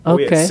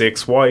We had Okay.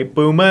 6 white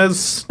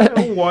boomers,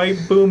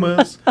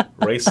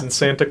 racing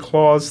Santa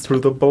Claus through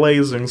the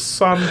blazing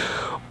sun.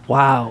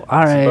 Wow.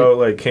 All It's right. about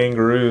like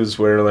kangaroos,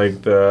 where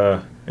like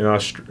in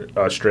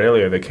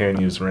Australia they can't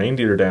use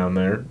reindeer down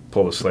there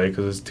pull a sleigh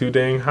because it's too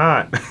dang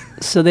hot.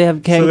 So they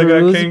have So they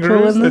got kangaroos,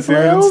 kangaroos pulling the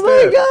that do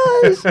sleigh.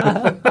 it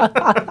Oh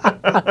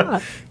my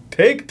gosh.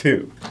 Take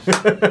 2.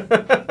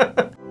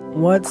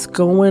 What's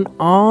going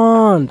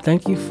on?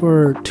 Thank you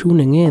for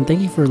tuning in.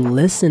 Thank you for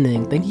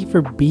listening. Thank you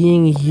for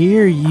being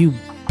here, you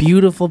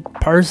beautiful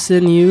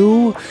person,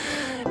 you.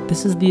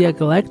 This is The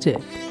Eclectic.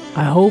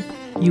 I hope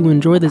you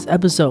enjoyed this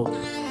episode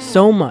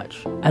so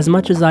much as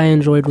I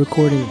enjoyed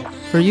recording it.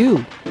 For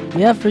you.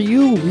 Yeah, for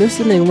you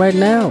listening right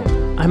now.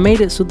 I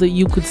made it so that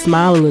you could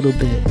smile a little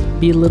bit,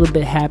 be a little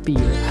bit happier.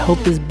 I hope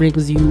this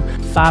brings you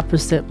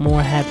 5%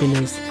 more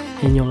happiness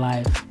in your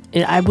life.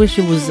 I wish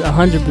it was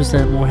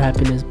 100% more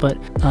happiness, but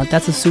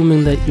that's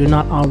assuming that you're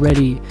not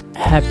already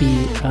happy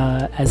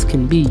as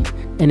can be.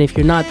 And if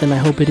you're not, then I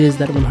hope it is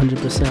that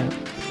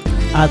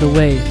 100%. Either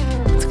way,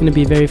 it's going to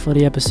be a very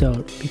funny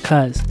episode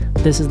because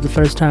this is the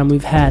first time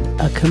we've had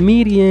a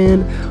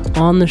comedian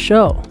on the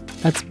show.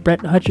 That's Brett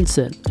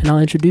Hutchinson, and I'll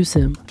introduce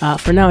him.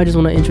 For now, I just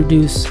want to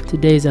introduce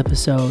today's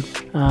episode,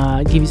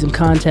 give you some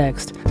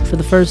context. For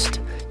the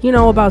first,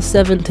 about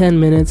 7-10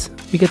 minutes,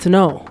 we get to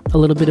know a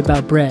little bit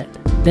about Brett.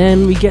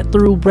 Then we get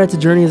through Brett's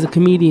journey as a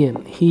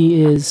comedian.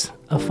 He is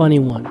a funny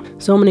one.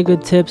 So many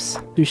good tips.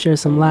 We share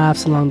some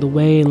laughs along the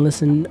way and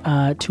listen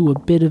to a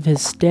bit of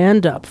his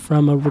stand-up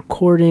from a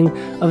recording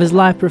of his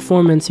live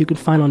performance you can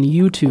find on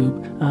YouTube,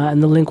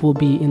 and the link will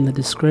be in the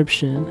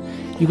description.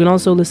 You can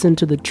also listen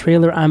to the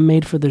trailer I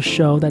made for the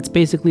show. That's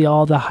basically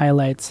all the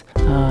highlights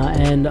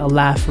and a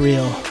laugh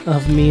reel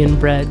of me and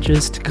Brett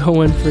just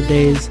going for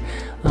days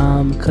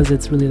because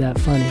it's really that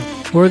funny.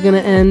 We're going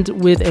to end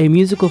with a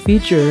musical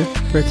feature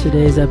for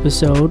today's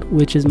episode,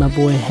 which is my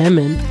boy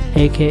Hemon,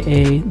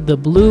 aka The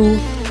Blue,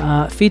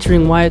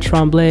 featuring Wyatt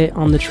Tremblay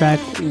on the track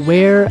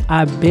Where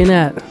I've Been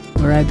At.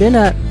 Where I've Been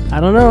At, I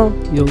don't know.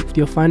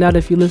 You'll find out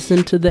if you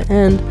listen to the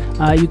end.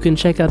 You can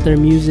check out their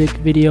music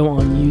video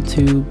on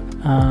YouTube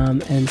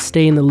and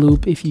stay in the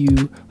loop if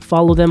you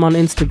follow them on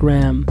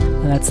Instagram.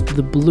 That's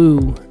The Blue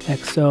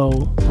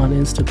XO on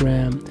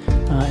Instagram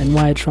and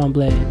Wyatt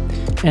Tremblay.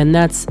 And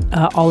that's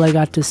all I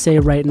got to say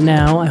right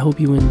now. I hope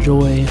you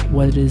enjoy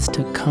what it is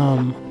to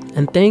come.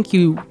 And thank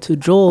you to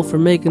Joel for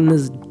making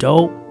this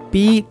dope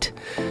beat.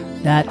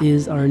 That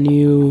is our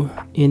new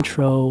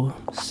intro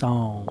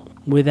song.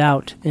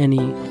 Without any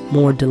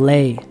more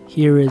delay,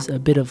 here is a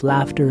bit of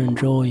laughter and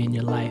joy in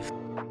your life.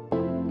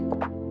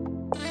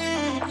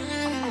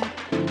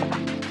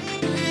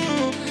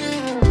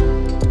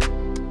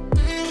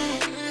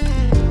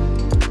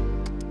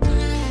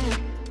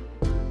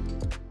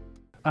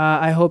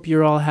 I hope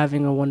you're all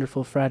having a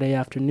wonderful Friday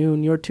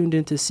afternoon. You're tuned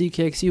into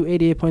CKXU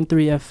 88.3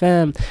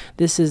 FM.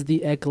 This is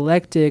The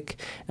Eclectic,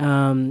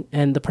 and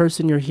the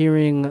person you're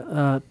hearing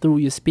through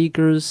your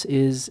speakers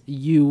is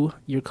you,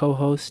 your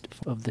co-host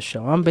of the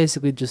show. I'm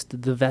basically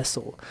just the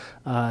vessel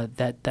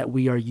that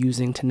we are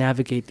using to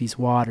navigate these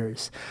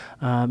waters.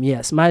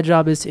 Yes, my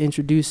job is to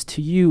introduce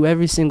to you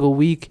every single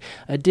week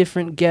a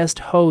different guest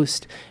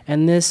host,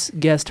 and this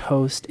guest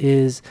host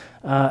is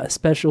a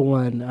special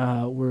one.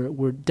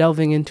 We're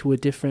delving into a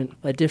different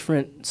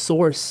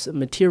source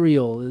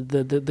material,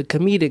 the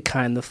comedic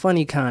kind, the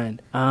funny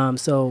kind.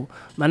 So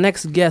my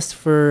next guest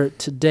for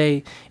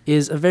today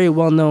is a very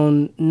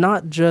well-known,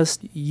 not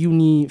just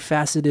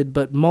uni-faceted,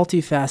 but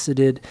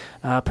multifaceted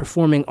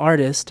performing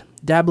artist,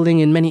 dabbling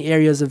in many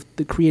areas of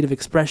the creative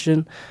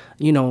expression.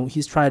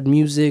 He's tried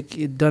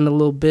music, done a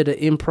little bit of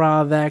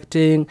improv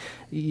acting.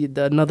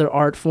 Another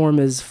art form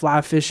is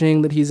fly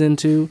fishing that he's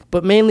into,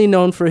 but mainly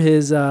known for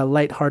his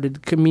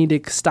lighthearted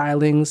comedic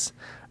stylings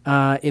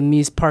in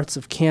these parts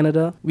of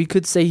Canada. We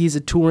could say he's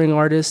a touring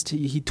artist.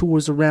 He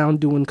tours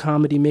around doing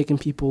comedy, making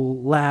people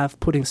laugh,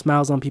 putting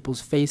smiles on people's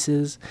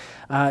faces,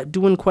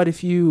 doing quite a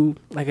few,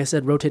 like I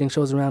said, rotating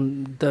shows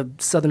around the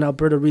southern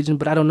Alberta region,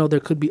 but I don't know, there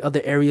could be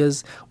other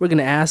areas. We're going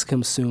to ask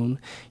him soon.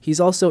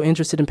 He's also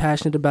interested and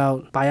passionate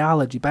about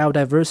biology,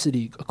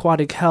 biodiversity,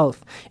 aquatic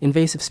health,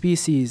 invasive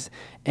species,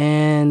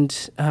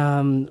 and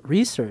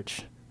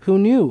research. Who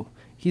knew?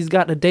 He's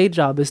got a day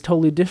job that's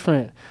totally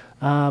different.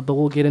 But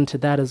we'll get into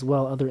that as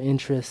well, other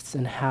interests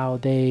and how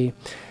they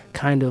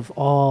kind of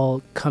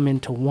all come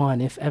into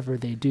one, if ever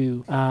they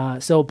do.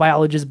 So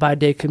biologist by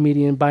day,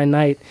 comedian by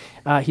night.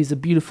 He's a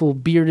beautiful,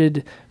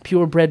 bearded,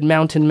 purebred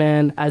mountain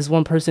man. As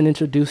one person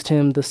introduced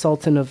him, the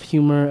sultan of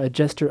humor, a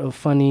jester of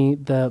funny,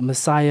 the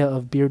messiah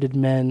of bearded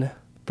men,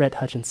 Brett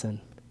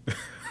Hutchinson.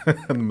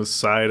 The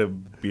messiah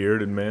of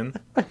bearded men?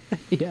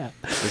 Yeah.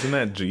 Isn't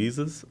that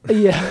Jesus?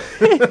 Yeah.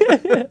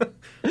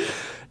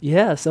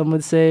 Yeah, some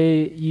would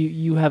say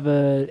you have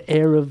an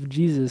air of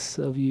Jesus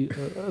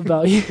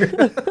about you.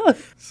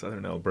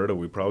 Southern Alberta,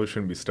 we probably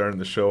shouldn't be starting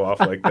the show off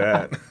like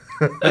that.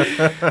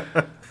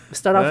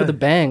 Start off with a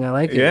bang. I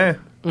like it. Yeah,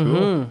 cool.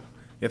 Mm-hmm.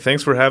 Yeah,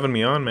 thanks for having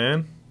me on,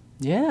 man.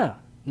 Yeah,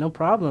 no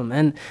problem.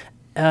 And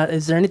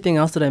is there anything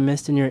else that I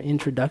missed in your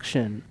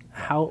introduction?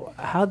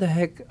 how the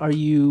heck are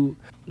you?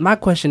 My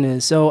question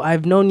is, so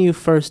I've known you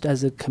first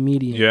as a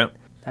comedian. Yeah.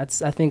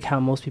 That's, I think, how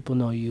most people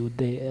know you.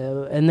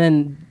 And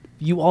then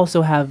you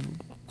also have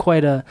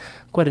quite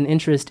an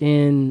interest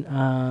in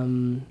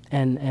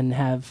and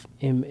have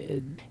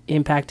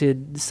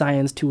impacted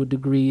science to a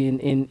degree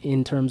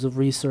in terms of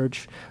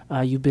research.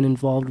 You've been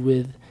involved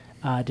with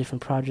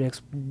different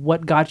projects.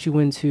 What got you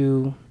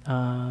into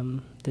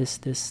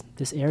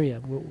this area?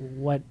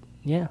 What?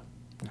 Yeah.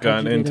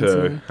 How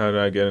did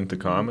I get into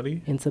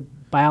comedy? Into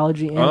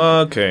biology and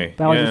okay.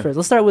 biology Yeah. first.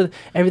 Let's start with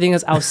everything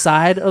that's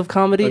outside of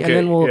comedy, Okay, and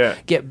then we'll yeah.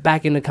 get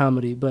back into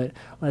comedy. But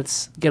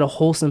let's get a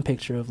wholesome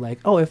picture of like,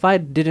 oh, if I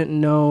didn't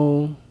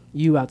know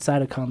you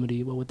outside of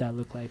comedy, what would that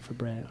look like for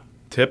Brett?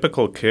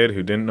 Typical kid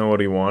who didn't know what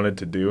he wanted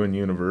to do in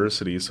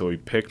university, so he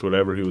picked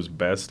whatever he was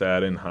best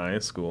at in high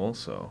school.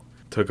 So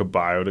took a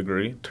bio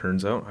degree.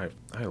 Turns out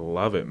I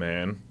love it,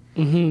 man.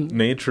 Mm-hmm.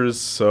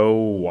 Nature's so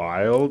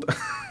wild.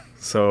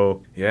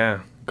 So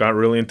yeah, got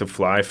really into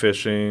fly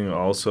fishing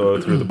also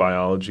through the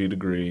biology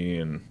degree,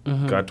 and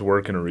got to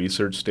work in a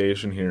research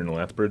station here in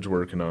Lethbridge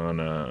working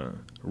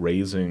on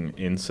raising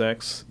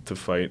insects to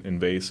fight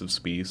invasive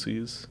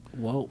species.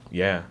 Whoa.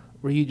 Yeah.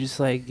 Were you just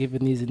like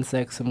giving these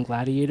insects some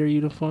gladiator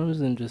uniforms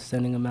and just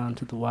sending them out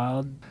into the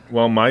wild?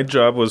 Well, my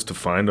job was to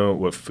find out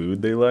what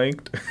food they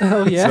liked.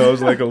 Oh, yeah? So I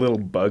was like a little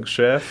bug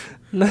chef.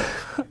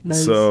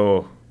 Nice.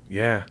 So,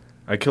 yeah,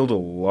 I killed a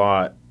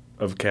lot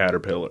of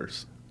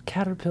caterpillars.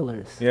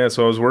 Caterpillars. Yeah,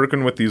 so I was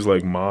working with these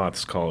like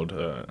moths called,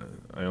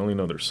 I only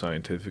know their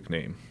scientific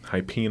name,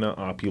 Hypena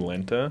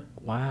opulenta.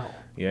 Wow.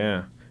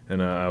 Yeah,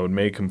 and I would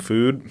make them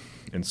food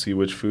and see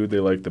which food they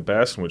like the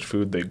best and which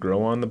food they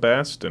grow on the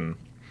best. And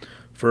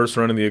first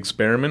run of the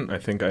experiment, I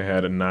think I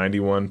had a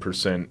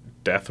 91%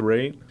 death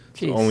rate.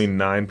 So only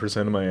 9%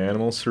 of my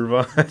animals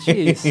survived.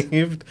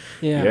 Jeez.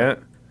 Yeah.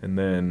 And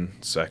then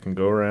second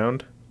go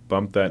around,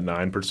 bumped that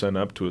 9%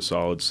 up to a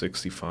solid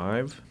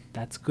 65.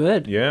 That's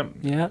good. Yeah.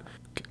 Yeah.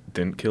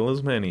 Didn't kill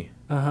as many.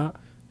 Uh-huh.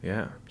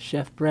 Yeah.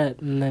 Chef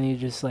Brett, and then you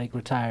just like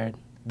retired.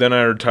 Then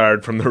I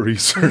retired from the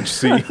research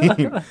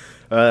scene.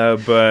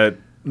 But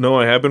no,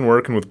 I have been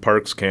working with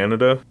Parks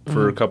Canada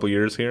for a couple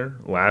years here.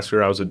 Last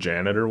year I was a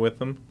janitor with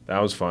them. That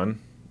was fun.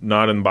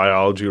 Not in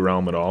biology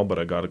realm at all, but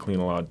I got to clean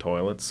a lot of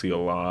toilets, see a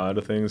lot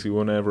of things you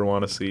wouldn't ever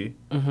want to see.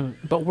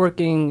 Mm-hmm. But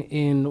working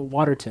in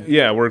Waterton.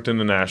 Yeah, I worked in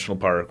the national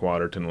park,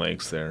 Waterton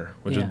Lakes there,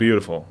 which is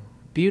beautiful.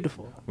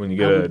 Beautiful. When you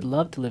get I would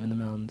love to live in the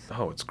mountains.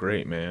 Oh, it's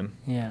great, man.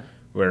 Yeah.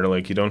 Where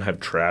like you don't have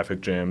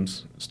traffic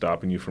jams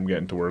stopping you from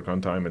getting to work on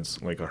time.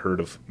 It's like a herd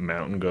of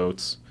mountain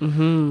goats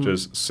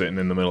just sitting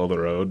in the middle of the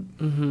road.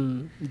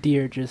 Mm-hmm.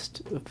 Deer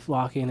just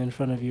flocking in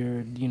front of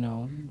your,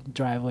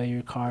 driveway,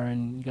 your car,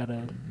 and you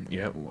gotta.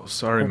 Yeah, well,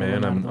 sorry,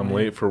 man. I'm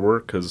late for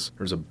work because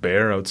there's a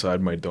bear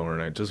outside my door,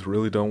 and I just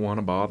really don't want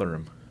to bother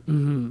him.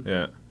 Mm-hmm.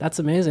 Yeah. That's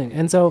amazing.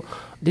 And so,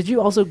 did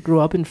you also grow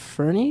up in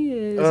Fernie?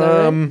 Is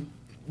that right?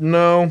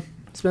 No.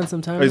 Spent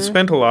some time I there?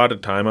 spent a lot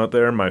of time out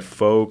there. My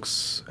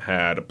folks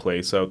had a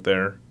place out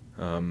there.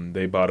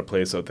 They bought a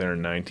place out there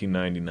in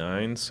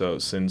 1999. So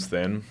since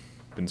then,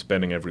 been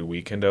spending every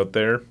weekend out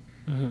there.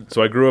 Mm-hmm.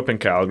 So I grew up in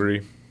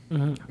Calgary,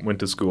 went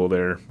to school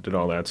there, did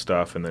all that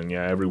stuff. And then,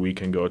 every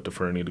weekend go out to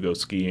Fernie to go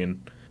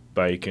skiing,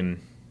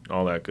 biking,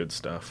 all that good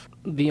stuff.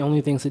 The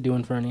only things to do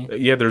in Fernie.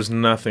 Yeah, there's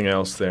nothing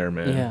else there,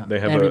 man. Yeah, they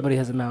have everybody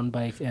has a mountain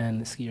bike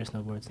and ski or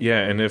snowboards. Yeah,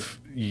 and if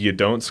you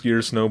don't ski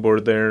or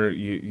snowboard there,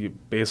 you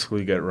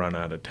basically get run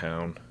out of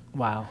town.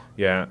 Wow.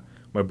 Yeah,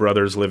 my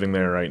brother's living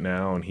there right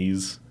now, and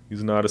he's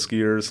not a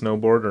skier or a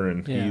snowboarder,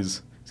 and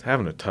he's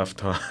having a tough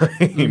time.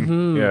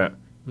 Mm-hmm. Yeah,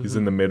 he's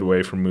in the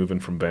midway from moving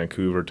from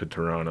Vancouver to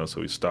Toronto,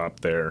 so he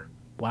stopped there.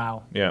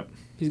 Wow. Yeah.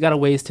 He's got a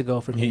ways to go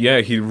from here.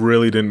 Yeah, he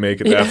really didn't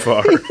make it that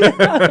far.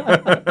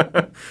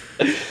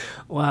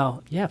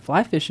 Wow. Yeah,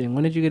 fly fishing.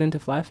 When did you get into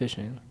fly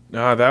fishing?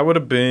 That would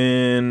have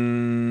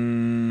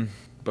been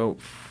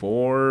about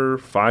 4 or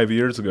 5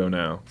 years ago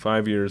now.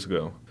 5 years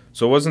ago.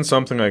 So it wasn't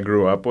something I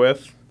grew up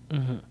with.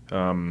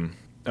 Mm-hmm.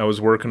 I was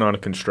working on a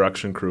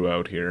construction crew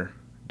out here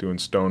doing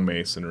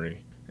stonemasonry.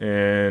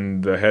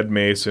 And the head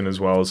mason as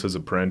well as his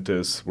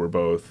apprentice were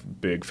both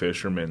big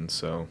fishermen.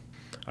 So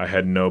I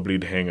had nobody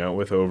to hang out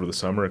with over the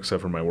summer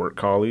except for my work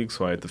colleagues.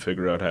 So I had to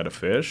figure out how to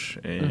fish.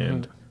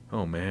 And,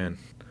 oh, man.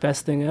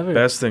 Best thing ever.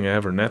 Best thing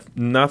ever.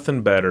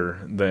 Nothing better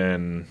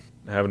than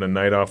having a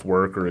night off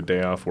work or a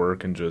day off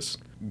work and just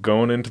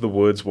going into the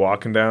woods,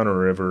 walking down a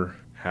river,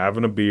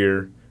 having a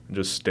beer, and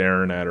just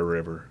staring at a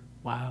river.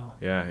 Wow.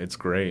 Yeah, it's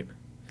great.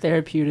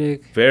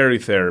 Therapeutic. Very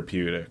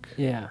therapeutic.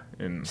 Yeah.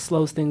 And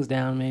slows things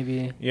down,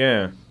 maybe.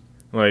 Yeah.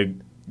 Like,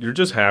 you're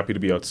just happy to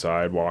be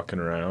outside walking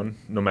around,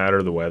 no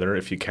matter the weather.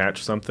 If you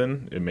catch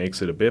something, it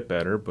makes it a bit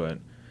better, but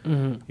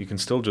you can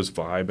still just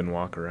vibe and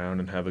walk around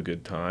and have a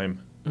good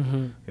time.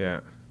 Mm-hmm. Yeah.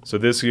 So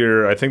this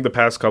year, I think the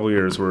past couple of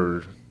years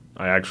were,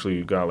 I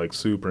actually got like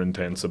super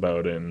intense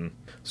about it and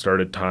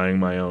started tying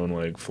my own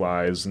like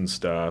flies and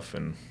stuff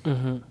and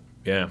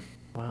yeah.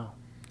 Wow.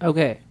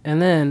 Okay.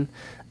 And then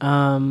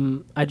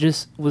I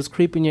just was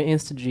creeping your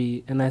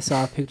Instagram and I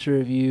saw a picture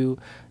of you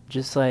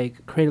just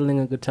like cradling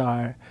a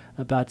guitar,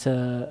 about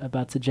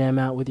to jam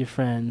out with your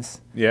friends.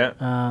 Yeah.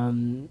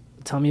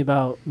 Tell me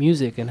about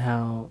music and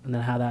how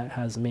that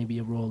has maybe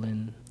a role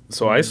in.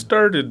 So I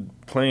started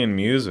playing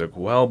music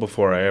well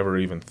before I ever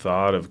even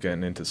thought of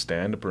getting into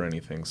stand-up or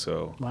anything.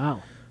 So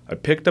Wow. I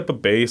picked up a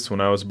bass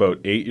when I was about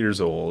 8 years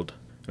old,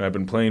 and I've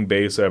been playing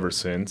bass ever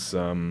since.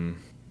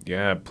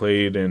 I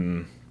played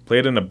in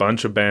a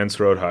bunch of bands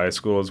throughout high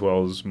school, as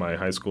well as my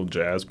high school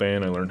jazz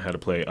band. I learned how to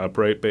play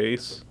upright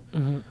bass.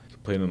 Mm-hmm.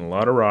 Played in a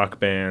lot of rock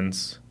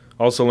bands.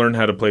 Also learned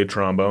how to play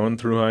trombone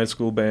through high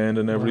school band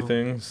and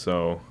everything. Wow.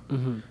 So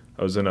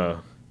I was in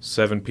a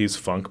 7-piece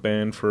funk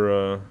band for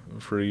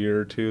a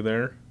year or two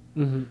there.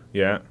 Mm-hmm.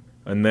 Yeah.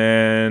 And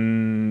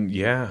then,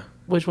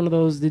 Which one of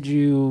those did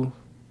you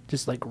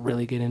just like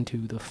really get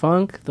into? The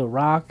funk, the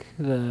rock,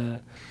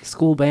 the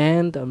school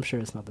band? I'm sure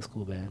it's not the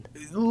school band.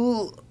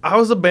 I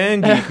was a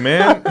band geek,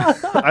 man.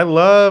 I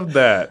loved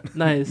that.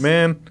 Nice.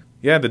 Man,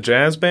 yeah, the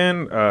jazz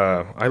band,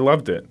 I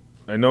loved it.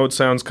 I know it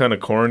sounds kind of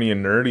corny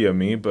and nerdy of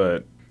me,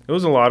 but it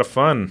was a lot of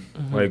fun.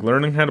 Mm-hmm. Like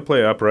learning how to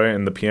play upright,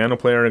 and the piano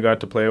player I got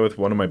to play with,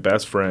 one of my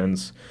best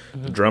friends,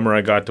 the drummer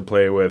I got to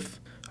play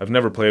with. I've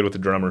never played with a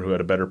drummer who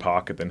had a better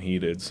pocket than he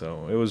did,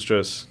 so it was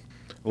just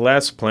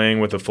less playing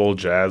with a full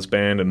jazz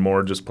band and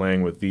more just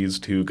playing with these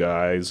two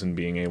guys and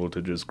being able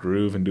to just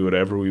groove and do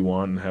whatever we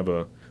want and have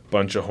a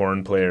bunch of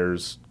horn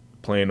players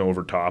playing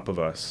over top of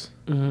us.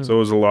 Mm-hmm. So it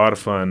was a lot of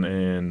fun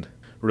and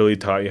really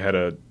taught you how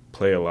to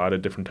play a lot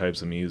of different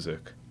types of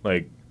music.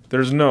 Like,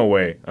 there's no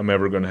way I'm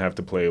ever going to have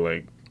to play,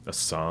 like, a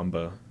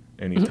samba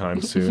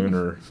anytime soon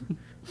or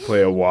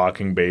play a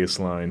walking bass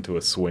line to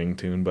a swing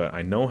tune, but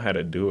I know how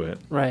to do it.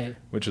 Right.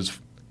 Which is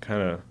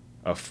kind of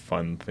a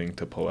fun thing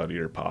to pull out of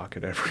your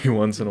pocket every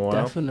once in a while.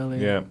 Definitely.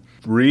 Yeah.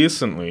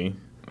 Recently,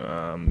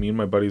 me and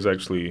my buddies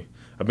actually,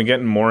 I've been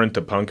getting more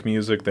into punk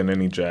music than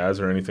any jazz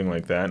or anything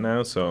like that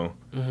now, so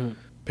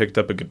picked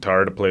up a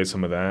guitar to play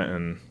some of that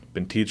and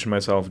been teaching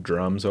myself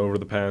drums over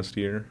the past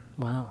year.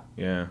 Wow.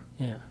 Yeah.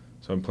 Yeah.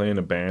 So I'm playing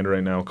a band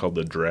right now called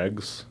the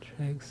Dregs.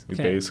 We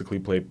Okay. basically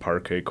play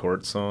parquet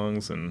court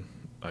songs, and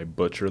I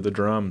butcher the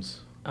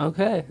drums.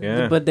 Okay.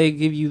 Yeah. But they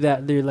give you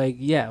that, they're like,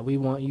 yeah, we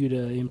want you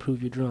to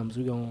improve your drums.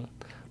 We're going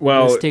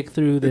to stick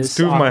through this. It's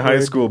two of my high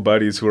school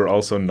buddies who are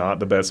also not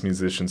the best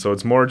musicians, so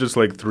it's more just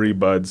like three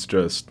buds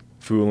just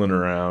fooling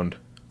around.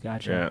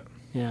 Gotcha.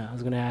 Yeah, I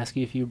was going to ask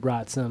you if you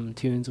brought some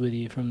tunes with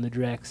you from the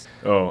Drex.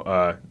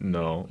 Oh,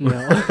 no.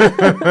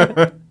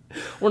 No.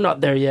 We're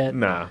not there yet.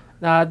 Nah.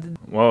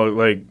 Well,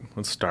 like,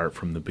 let's start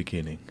from the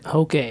beginning.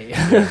 Okay.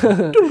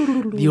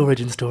 The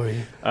origin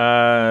story.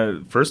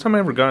 First time I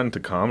ever got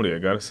into comedy, I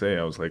gotta say,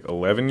 I was like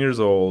 11 years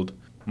old.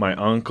 My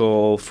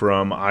uncle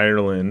from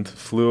Ireland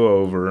flew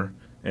over,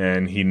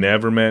 and he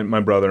never met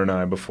my brother and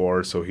I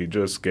before, so he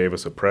just gave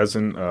us a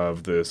present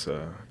of this,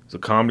 it's a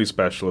comedy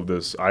special of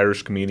this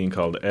Irish comedian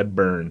called Ed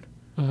Byrne.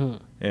 Mm-hmm.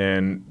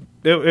 And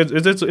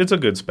it's a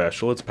good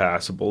special. It's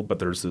passable, but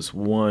there's this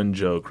one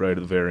joke right at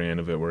the very end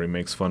of it where he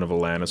makes fun of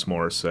Alanis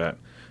Morissette,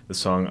 the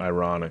song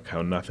Ironic,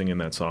 how nothing in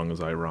that song is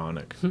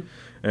ironic.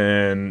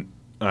 And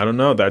I don't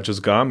know, that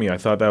just got me. I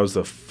thought that was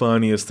the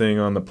funniest thing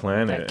on the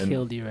planet. That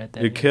killed you right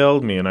there. It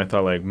killed me, and I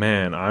thought, like,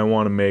 man, I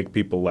want to make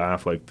people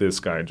laugh like this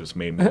guy just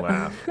made me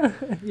laugh.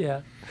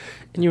 Yeah.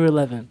 And you were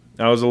 11.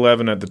 I was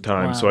 11 at the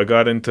time, Wow. so I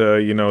got into,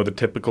 the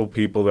typical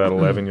people that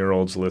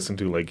 11-year-olds listen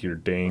to, like your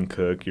Dane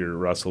Cook, your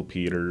Russell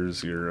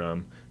Peters,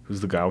 your, who's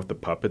the guy with the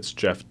puppets?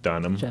 Jeff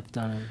Dunham. Jeff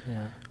Dunham,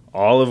 yeah.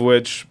 All of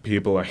which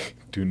people I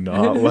do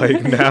not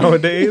like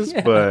nowadays,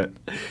 Yeah. But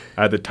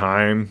at the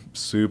time,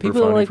 super people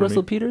funny don't like for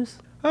Russell me. Peters?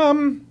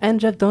 And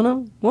Jeff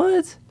Dunham?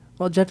 What?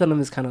 Well, Jeff Dunham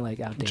is kind of like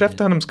outdated. Jeff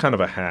Dunham's kind of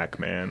a hack,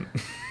 man.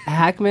 A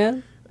hack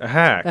man? A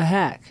hack. A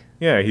hack.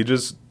 Yeah, he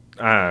just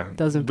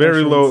does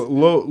very impressions.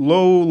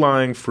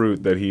 low-lying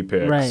fruit that he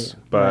picks. Right.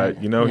 But,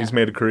 he's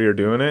made a career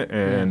doing it,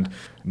 and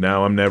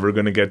now I'm never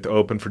going to get to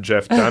open for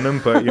Jeff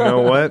Dunham, but you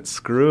know what?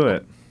 Screw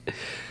it.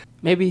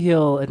 Maybe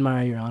he'll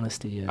admire your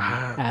honesty and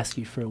ask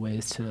you for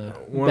ways to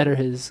better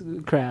his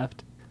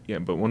craft. Yeah,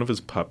 but one of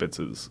his puppets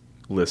is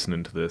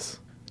listening to this.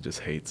 Just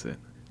hates it.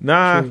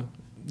 Nah. True.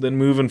 Then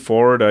moving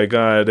forward, I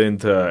got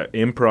into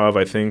improv,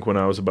 I think, when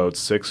I was about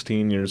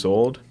 16 years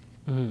old.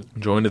 Mm-hmm.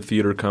 Joined a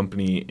theater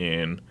company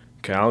in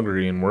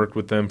Calgary and worked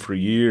with them for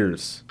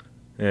years.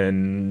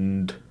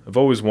 And I've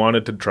always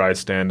wanted to try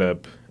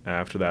stand-up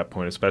after that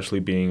point, especially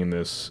being in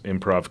this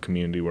improv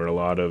community where a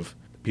lot of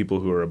people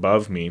who are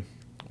above me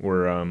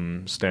were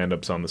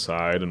stand-ups on the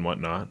side and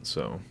whatnot.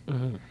 So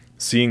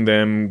seeing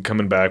them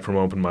coming back from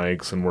open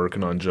mics and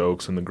working on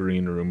jokes in the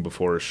green room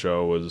before a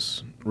show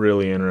was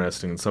really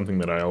interesting and something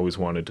that I always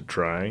wanted to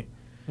try,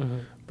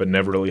 but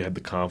never really had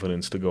the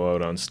confidence to go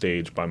out on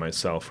stage by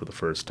myself for the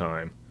first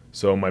time.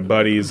 So my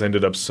buddies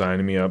ended up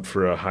signing me up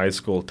for a high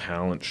school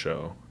talent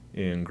show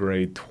in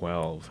grade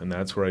 12, and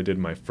that's where I did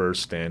my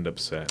first stand-up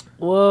set.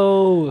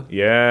 Whoa.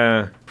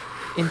 Yeah.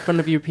 In front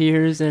of your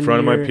peers? And in front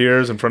of my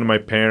peers, in front of my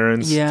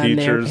parents,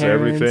 teachers,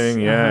 everything.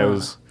 Yeah,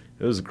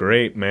 it was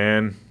great,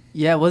 man.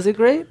 Yeah, was it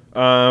great?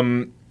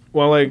 Well,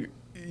 like,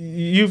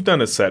 you've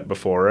done a set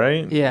before,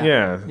 right?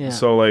 Yeah.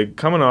 So, like,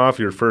 coming off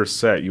your first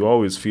set, you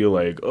always feel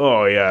like,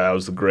 oh, yeah, that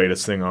was the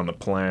greatest thing on the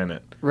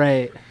planet.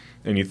 Right.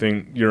 And you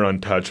think you're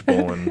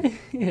untouchable. And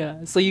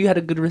yeah. So you had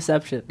a good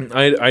reception.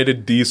 I had a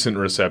decent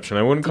reception.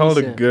 I wouldn't call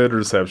it a good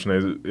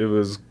reception. It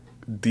was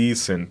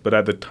decent. But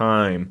at the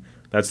time,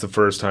 that's the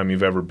first time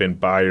you've ever been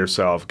by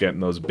yourself getting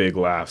those big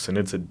laughs. And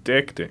it's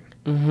addicting.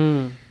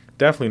 Mm-hmm.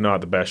 Definitely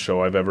not the best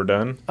show I've ever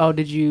done. Oh,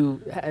 did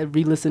you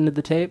re-listen to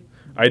the tape?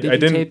 I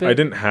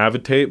didn't have a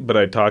tape, but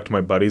I talked to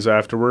my buddies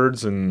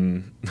afterwards,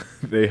 and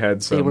they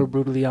had some. They were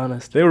brutally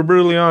honest. They were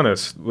brutally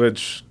honest,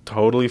 which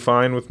totally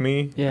fine with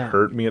me. Yeah.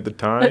 Hurt me at the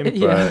time,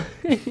 but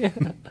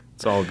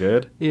it's all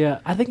good. Yeah,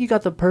 I think you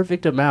got the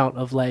perfect amount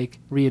of like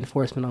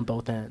reinforcement on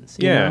both ends.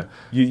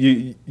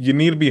 You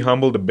need to be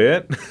humbled a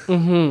bit,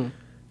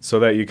 so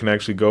that you can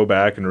actually go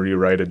back and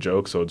rewrite a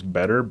joke so it's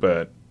better.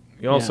 But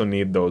you also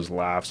need those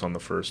laughs on the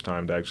first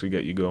time to actually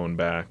get you going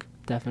back.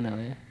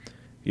 Definitely.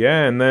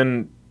 Yeah, and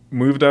then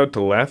moved out to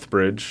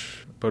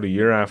Lethbridge about a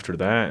year after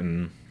that,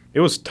 and it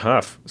was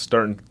tough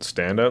starting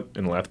stand-up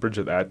in Lethbridge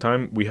at that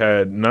time. We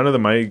had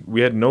we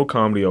had no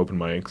comedy open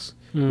mics.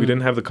 We didn't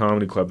have the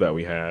comedy club that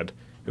we had.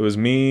 It was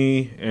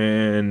me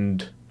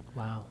and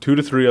 2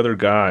 to 3 other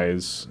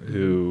guys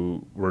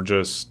who were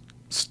just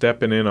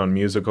stepping in on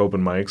music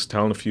open mics,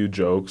 telling a few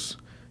jokes,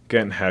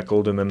 getting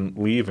heckled, and then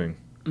leaving.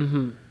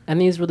 Mm-hmm.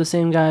 And these were the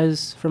same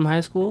guys from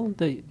high school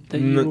that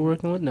you were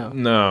working with? No.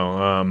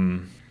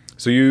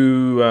 So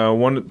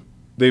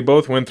they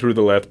both went through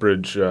the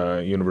Lethbridge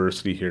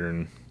University here,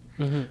 and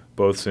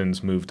both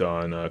since moved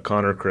on.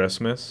 Connor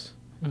Christmas,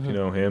 you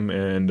know him,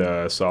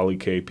 and Solly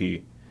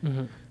KP.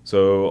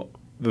 So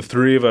the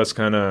 3 of us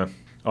kind of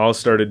all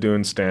started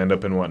doing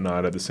stand-up and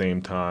whatnot at the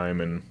same time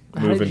and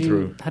moving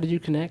through. How did you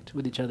connect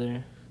with each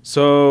other?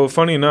 So,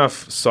 funny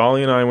enough,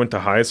 Solly and I went to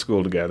high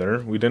school together.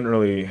 We didn't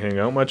really hang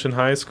out much in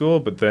high school,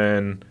 but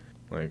then,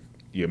 like,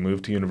 you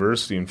move to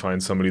university and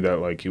find somebody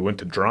that, like, you went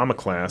to drama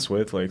class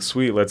with, like,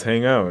 sweet, let's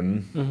hang out.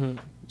 And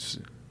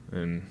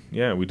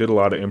yeah, we did a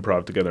lot of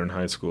improv together in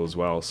high school as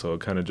well, so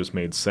it kind of just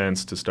made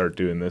sense to start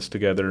doing this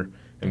together.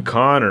 And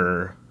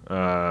Connor,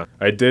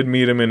 I did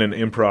meet him in an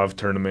improv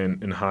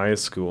tournament in high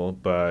school,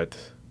 but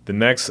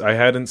I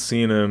hadn't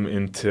seen him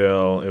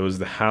until it was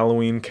the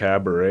Halloween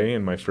Cabaret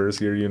in my first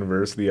year of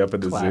university up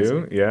at the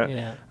zoo.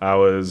 Yeah. I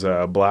was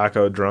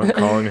blackout drunk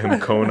calling him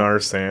Konar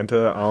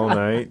Santa all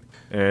night.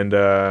 And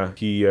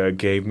he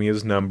gave me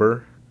his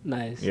number.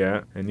 Nice.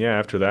 Yeah. And yeah,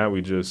 after that,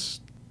 we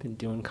just been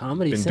doing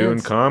comedy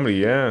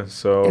yeah.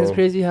 So it's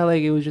crazy how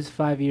like it was just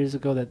 5 years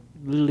ago that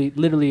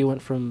literally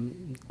went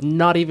from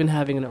not even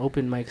having an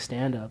open mic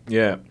stand-up.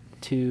 Yeah.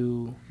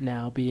 To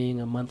now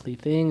being a monthly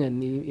thing,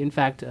 and in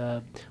fact,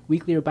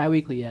 weekly or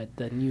bi-weekly at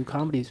the new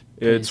comedies.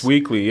 It's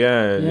weekly,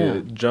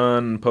 yeah.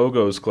 John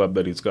Pogo's club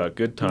that he's got,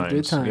 Good Times.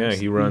 Good Times. Yeah,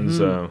 he runs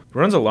a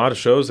lot of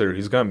shows there.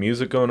 He's got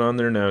music going on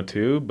there now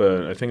too,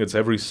 but I think it's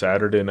every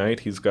Saturday night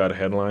he's got a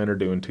headliner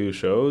doing 2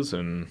 shows,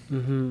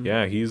 and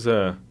yeah, he's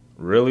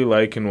really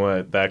liking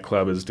what that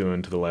club is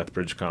doing to the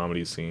Lethbridge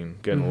comedy scene.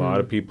 Getting a lot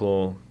of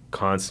people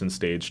constant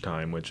stage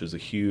time, which is a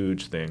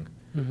huge thing.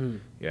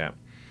 Yeah.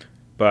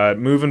 But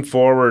moving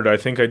forward, I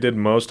think I did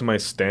most of my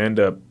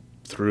stand-up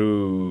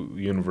through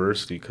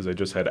university because I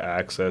just had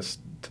access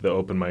to the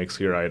open mics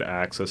here. I had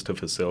access to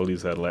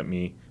facilities that let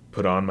me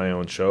put on my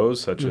own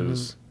shows, such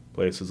as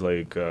places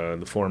like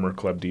the former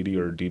Club Didi,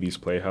 or Didi's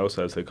Playhouse,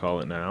 as they call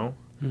it now.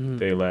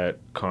 They let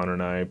Connor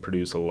and I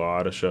produce a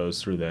lot of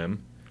shows through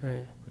them,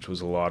 which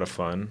was a lot of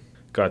fun.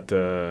 Got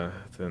the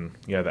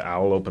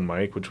Owl open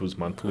mic, which was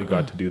monthly.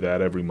 Got to do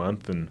that every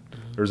month, and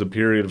there was a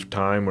period of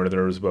time where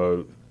there was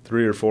about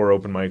 3 or 4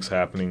 open mics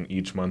happening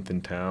each month in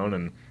town,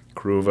 and a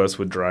crew of us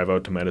would drive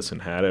out to Medicine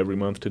Hat every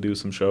month to do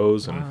some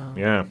shows. And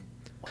yeah,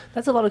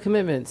 that's a lot of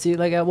commitment. See,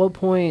 like, at what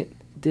point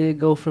did it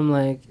go from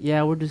like,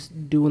 yeah, we're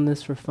just doing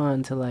this for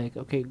fun, to like,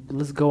 okay,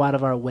 let's go out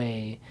of our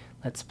way,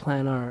 let's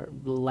plan our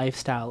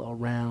lifestyle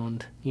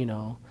around,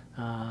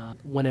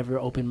 whenever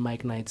open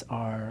mic nights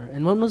are?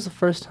 And when was the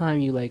first time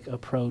you like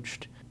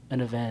approached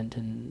an event,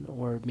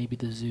 or maybe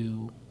the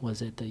zoo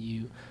was it, that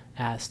you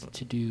asked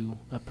to do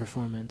a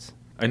performance?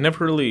 I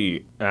never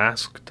really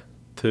asked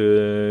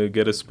to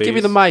get a space. Give me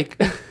the mic.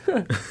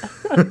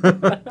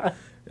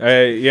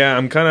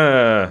 I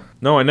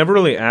never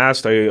really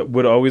asked. I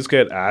would always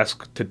get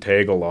asked to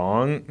tag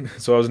along.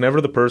 So I was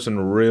never the person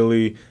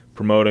really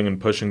promoting and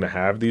pushing to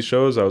have these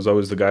shows. I was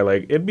always the guy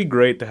like, it'd be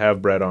great to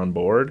have Brett on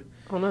board.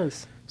 Oh,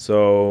 nice.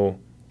 So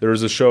there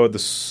was a show at the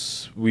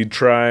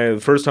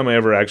first time I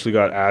ever actually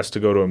got asked to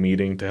go to a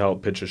meeting to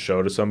help pitch a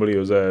show to somebody. It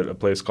was at a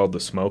place called the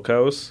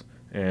Smokehouse,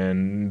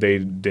 and they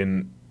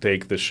didn't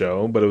take the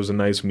show, but it was a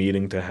nice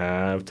meeting to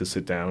have, to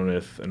sit down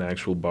with an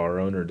actual bar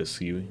owner to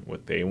see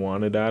what they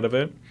wanted out of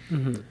it.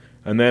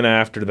 And then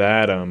after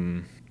that,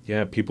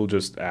 people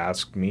just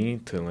asked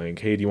me to like,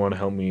 hey, do you want to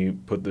help me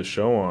put this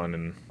show on?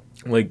 And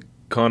like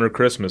Connor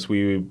Christmas,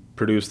 we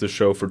produced this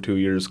show for 2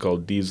 years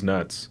called D's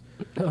Nuts.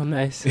 Oh,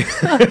 nice.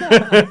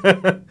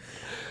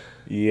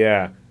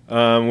 Yeah.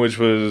 which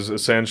was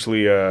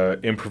essentially a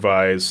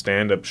improvised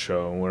stand-up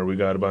show where we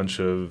got a bunch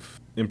of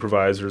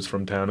improvisers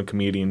from town and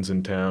comedians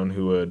in town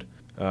who would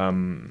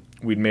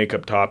we'd make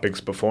up topics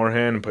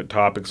beforehand and put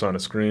topics on a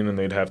screen, and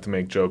they'd have to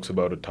make jokes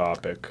about a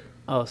topic.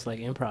 Oh, it's like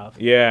improv.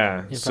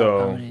 Yeah. Improv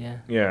comedy,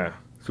 yeah.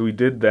 So we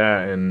did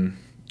that, and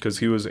because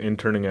he was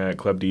interning at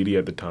Club Didi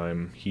at the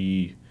time,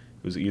 it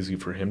was easy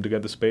for him to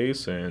get the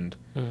space, and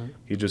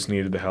he just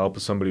needed the help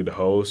of somebody to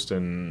host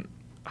and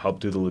help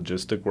do the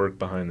logistic work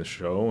behind the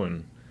show,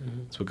 and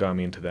that's what got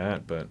me into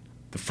that. But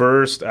the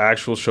first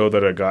actual show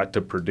that I got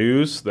to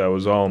produce that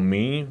was all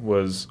me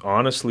was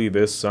honestly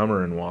this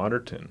summer in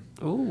Waterton.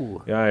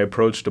 Ooh. Yeah, I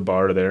approached a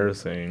bar there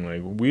saying,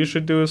 like, we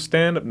should do a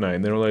stand-up night.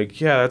 And they were like,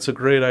 yeah, that's a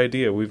great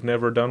idea. We've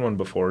never done one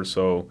before,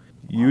 so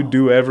you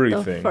do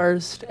everything. The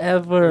first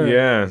ever.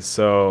 Yeah,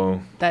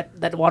 so...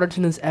 That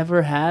Waterton has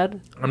ever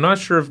had? I'm not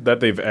sure if that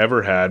they've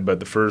ever had, but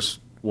the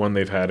first one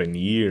they've had in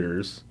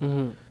years.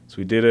 Mm-hmm. So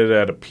we did it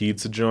at a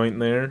pizza joint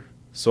there.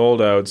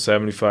 Sold out,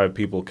 75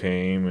 people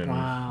came. And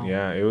wow.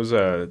 Yeah,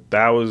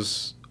 that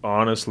was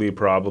honestly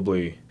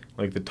probably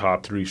like the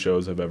top 3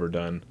 shows I've ever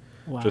done.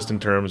 Wow. Just in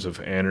terms of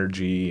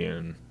energy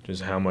and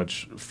just how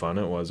much fun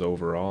it was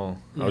overall.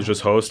 Yeah. I was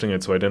just hosting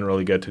it, so I didn't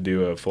really get to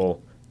do a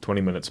full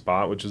 20-minute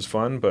spot, which is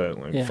fun, but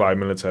 5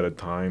 minutes at a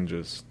time,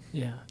 just...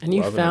 Yeah. And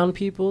you found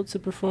people to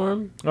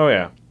perform? Oh,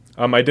 yeah.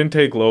 I didn't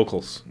take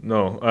locals.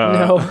 No.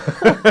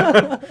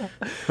 No.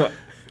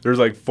 There's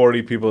like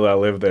 40 people that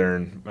live there,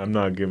 and I'm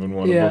not giving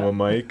one of them a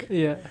mic.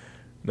 Yeah.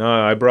 No,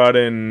 I brought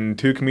in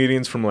 2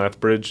 comedians from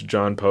Lethbridge,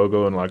 John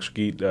Pogo and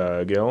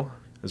Lakshgeet Gill,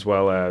 as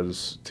well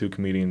as 2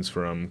 comedians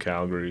from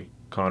Calgary,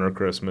 Connor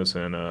Christmas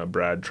and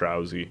Brad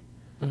Trousey.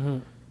 Mm-hmm.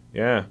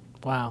 Yeah.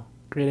 Wow.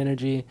 Great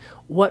energy.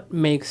 What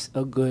makes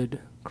a good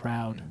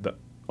crowd?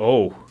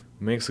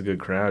 Makes a good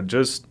crowd.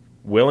 Just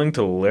willing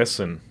to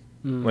listen.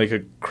 Like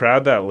a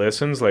crowd that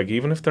listens, like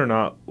even if they're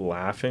not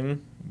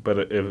laughing,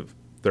 but if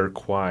they're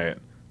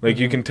quiet. Like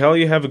you can tell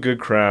you have a good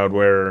crowd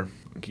where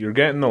you're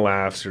getting the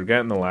laughs,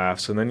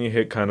 and then you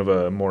hit kind of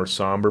a more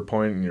somber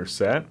point in your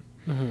set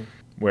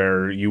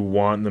where you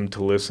want them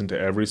to listen to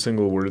every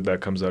single word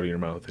that comes out of your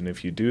mouth. And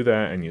if you do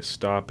that and you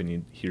stop and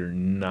you hear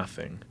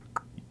nothing.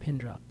 Pin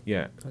drop.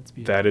 Yeah. That's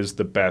beautiful. That is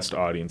the best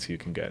audience you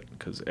can get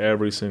because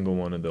every single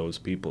one of those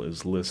people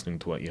is listening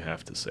to what you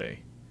have to say.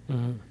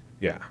 Mm-hmm.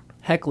 Yeah.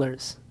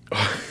 Hecklers.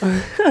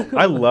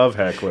 I love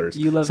hecklers.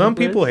 You love Some hecklers?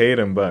 people hate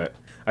them, but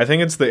I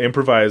think it's the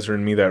improviser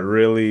in me that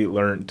really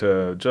learned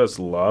to just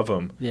love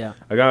them. Yeah.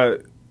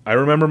 I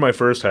remember my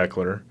first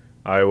heckler.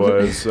 I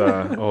was,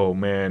 oh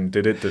man,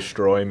 did it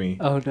destroy me.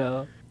 Oh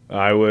no.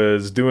 I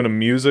was doing a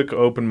music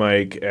open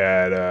mic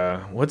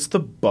at, what's the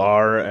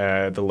bar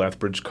at the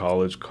Lethbridge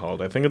College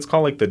called? I think it's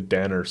called like the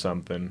Den or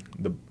something.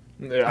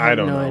 I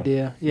don't know. No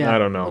idea. Yeah. I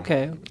don't know.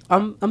 Okay.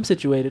 I'm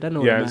situated. I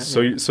know where I'm at.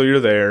 So you're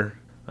there,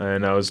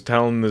 and I was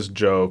telling this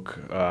joke.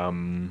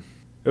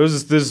 It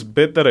was this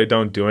bit that I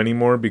don't do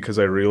anymore because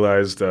I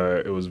realized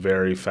it was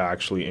very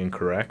factually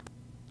incorrect.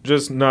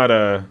 Just not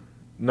a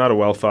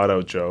well thought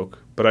out joke,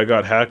 but I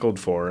got heckled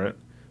for it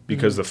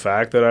because the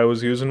fact that I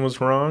was using was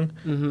wrong.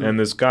 And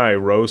this guy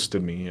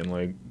roasted me, and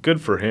like,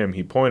 good for him.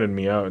 He pointed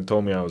me out and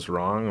told me I was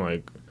wrong,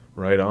 like,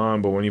 right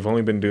on. But when you've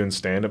only been doing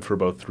stand-up for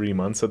about 3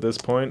 months at this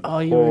point,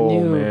 you were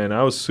new. Man,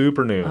 I was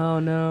super new. Oh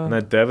no. And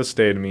that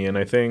devastated me. And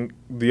I think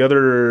the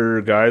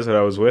other guys that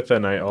I was with that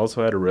night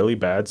also had really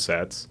bad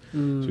sets. So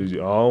we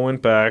all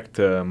went back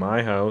to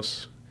my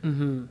house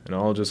and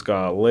all just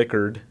got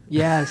liquored.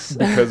 Yes.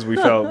 Because we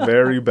felt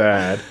very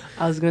bad.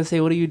 I was going to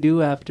say, what do you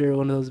do after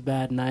one of those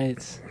bad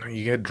nights?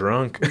 You get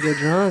drunk. You get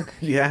drunk?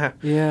 Yeah.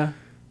 Yeah.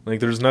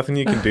 Like, there's nothing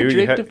you can do.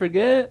 Drink to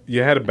forget?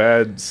 You had a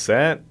bad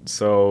set,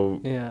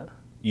 so yeah.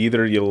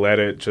 Either you let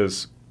it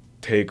just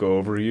take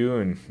over you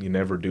and you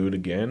never do it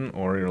again,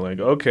 or you're like,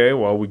 okay,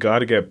 well, we got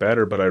to get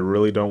better, but I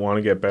really don't want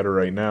to get better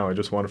right now. I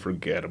just want to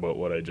forget about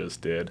what I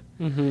just did.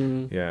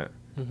 Yeah.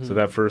 So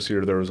that first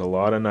year, there was a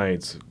lot of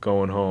nights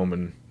going home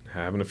and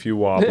having a few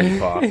wobbly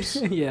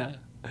pops. Yeah.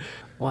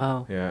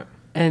 Wow. Yeah.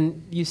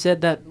 And you said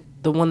that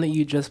the one that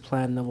you just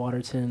planned, the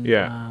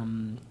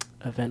Waterton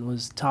event,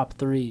 was top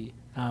 3.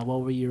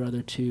 What were your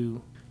other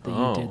 2 that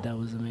you did that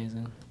was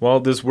amazing? Well,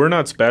 this We're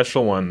Not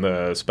Special one,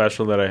 the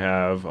special that I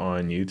have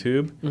on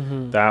YouTube,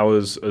 that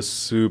was a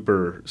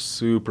super,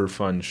 super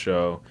fun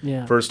show.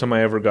 Yeah. First time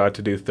I ever got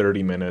to do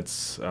 30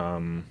 minutes.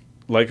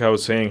 Like I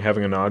was saying,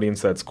 having an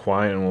audience that's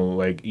quiet and will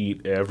like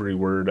eat every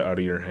word out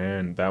of your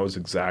hand, that was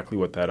exactly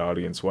what that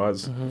audience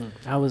was.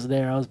 I was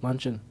there. I was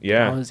munching.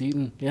 Yeah. I was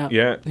eating. Yeah.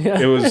 Yeah.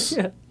 It was...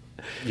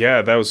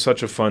 Yeah, that was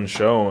such a fun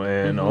show,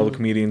 and all the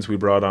comedians we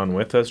brought on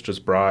with us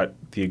just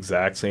brought the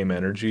exact same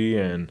energy,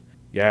 and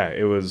yeah,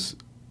 it was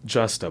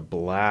just a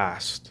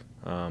blast.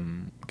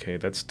 Okay,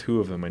 that's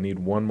 2 of them. I need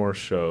one more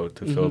show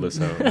to fill this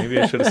out. Maybe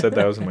I should have said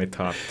that was in my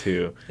top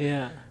 2.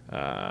 Yeah.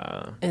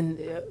 And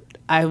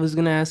I was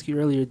going to ask you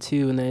earlier,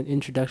 too, in that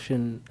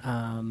introduction,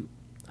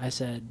 I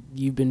said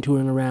you've been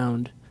touring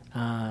around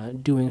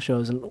doing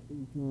shows, and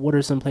what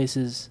are some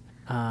places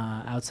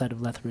outside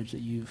of Lethbridge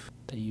that you've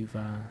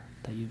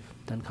that you've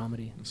done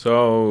comedy?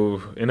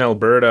 So in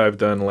Alberta, I've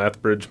done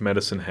Lethbridge,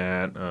 Medicine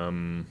Hat,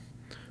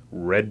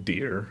 Red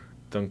Deer.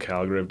 Done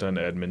Calgary. I've done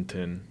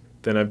Edmonton.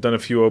 Then I've done a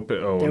few open.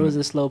 There was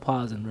a slow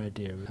pause in Red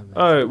Deer.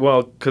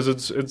 Well, because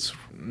it's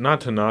not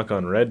to knock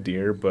on Red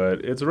Deer,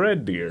 but it's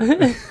Red Deer.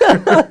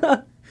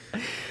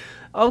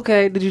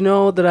 Okay, did you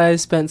know that I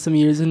spent some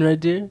years in Red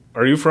Deer?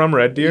 Are you from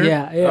Red Deer?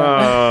 Yeah.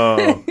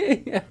 Oh.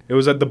 Yeah. It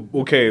was at the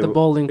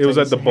bowling. It was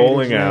place, at the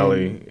bowling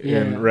alley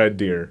Yeah. in Red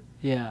Deer.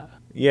 Yeah.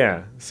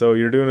 Yeah. So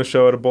you're doing a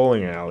show at a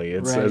bowling alley.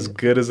 It's Right. as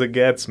good as it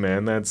gets,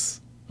 man.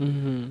 That's.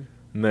 Mm-hmm.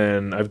 And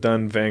then I've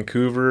done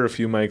Vancouver, a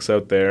few mics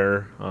out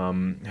there.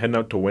 Heading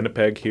out to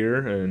Winnipeg here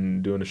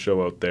and doing a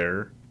show out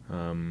there.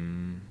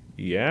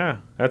 Yeah,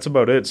 that's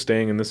about it.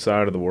 Staying in this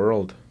side of the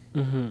world.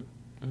 Mm-hmm.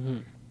 Mm-hmm.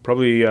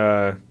 Probably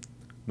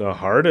the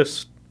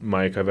hardest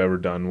mic I've ever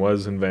done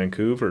was in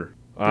Vancouver.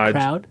 The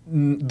crowd?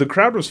 The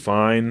crowd was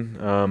fine.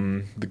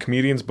 The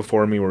comedians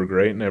before me were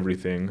great and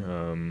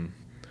everything.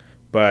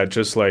 But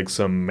just like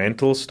some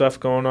mental stuff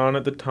going on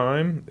at the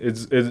time,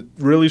 it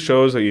really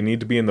shows that you need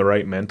to be in the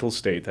right mental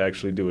state to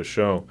actually do a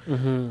show.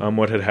 Mm-hmm.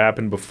 What had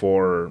happened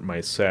before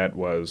my set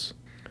was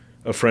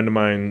a friend of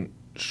mine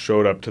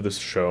showed up to this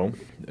show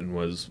and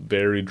was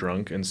very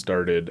drunk and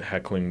started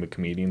heckling the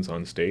comedians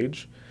on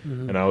stage.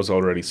 Mm-hmm. And I was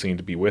already seen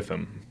to be with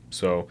him.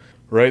 So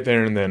right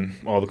there and then,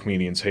 all the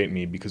comedians hate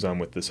me because I'm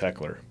with this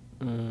heckler.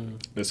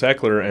 This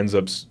heckler ends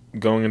up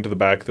going into the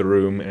back of the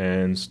room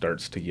and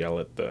starts to yell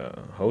at the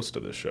host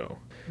of the show.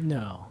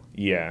 No.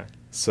 Yeah.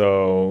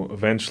 So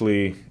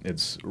eventually,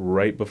 it's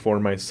right before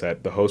my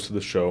set. The host of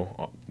the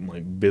show,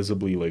 like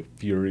visibly like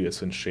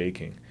furious and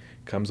shaking,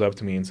 comes up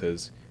to me and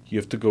says, "You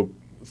have to go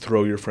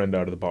throw your friend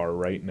out of the bar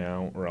right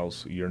now, or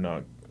else you're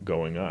not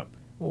going up."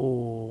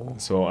 Oh.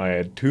 So I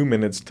had 2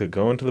 minutes to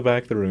go into the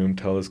back of the room,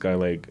 tell this guy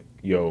like,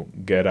 "Yo,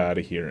 get out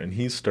of here," and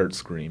he starts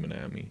screaming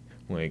at me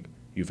like,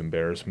 "You've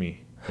embarrassed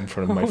me in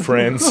front of my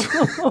friends.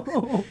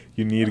 No.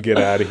 You need to get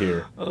out of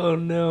here." Oh,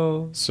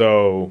 no.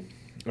 So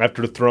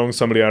after throwing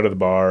somebody out of the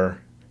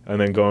bar and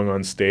then going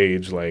on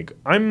stage, like,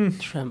 I'm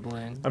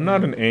trembling. I'm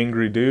not an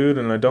angry dude,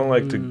 and I don't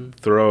like to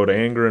throw out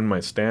anger in my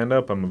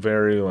stand-up. I'm a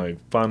very, like,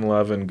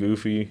 fun-loving,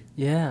 goofy.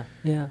 Yeah,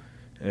 yeah.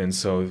 And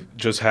so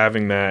just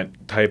having that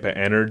type of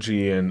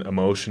energy and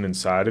emotion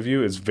inside of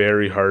you is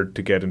very hard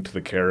to get into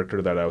the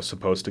character that I was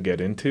supposed to get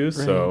into. Right.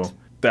 So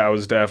that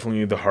was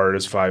definitely the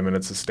hardest 5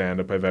 minutes of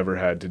stand-up I've ever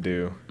had to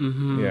do.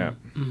 Mm-hmm. Yeah.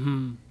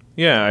 Mm-hmm.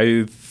 Yeah,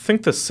 I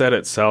think the set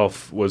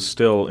itself was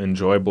still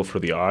enjoyable for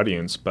the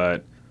audience,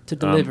 but to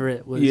deliver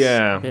it was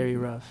very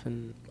rough.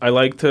 And I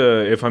like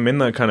to, if I'm in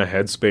that kind of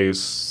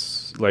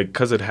headspace, like,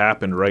 because it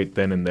happened right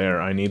then and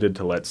there, I needed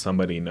to let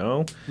somebody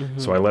know. Mm-hmm.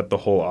 So I let the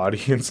whole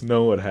audience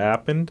know what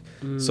happened.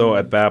 So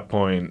at that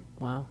point,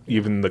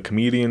 even the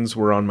comedians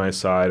were on my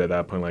side at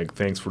that point, like,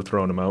 thanks for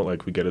throwing him out,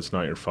 like, we get it's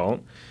not your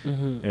fault.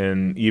 Mm-hmm.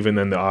 And even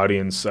then the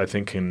audience, I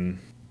think, can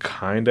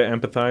kind of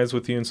empathize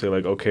with you and say,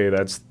 like, okay,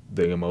 that's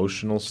the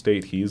emotional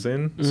state he's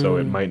in, so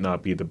it might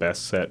not be the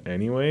best set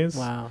anyways.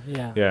 Wow,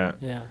 yeah. Yeah.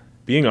 Yeah.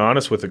 Being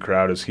honest with the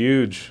crowd is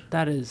huge.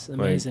 That is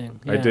amazing.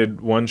 Like, I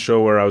did one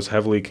show where I was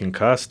heavily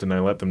concussed, and I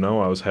let them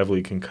know I was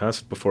heavily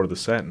concussed before the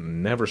set,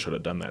 and never should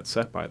have done that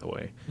set, by the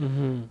way.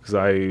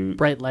 Because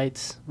bright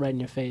lights right in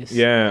your face.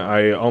 Yeah,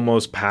 I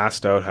almost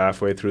passed out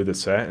halfway through the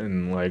set,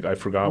 and, like, I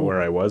forgot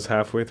where I was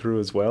halfway through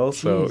as well.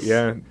 Jeez. So,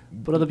 yeah.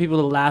 But other people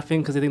are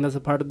laughing because they think that's a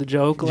part of the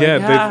joke. Like,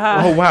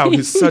 yeah, oh, wow,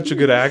 he's such a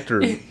good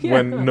actor.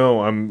 When,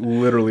 no, I'm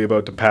literally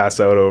about to pass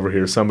out over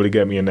here. Somebody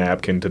get me a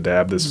napkin to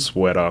dab this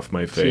sweat off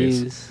my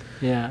face. Jeez.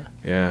 Yeah.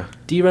 Yeah.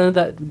 Do you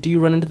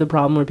run into the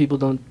problem where people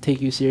don't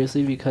take you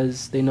seriously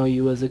because they know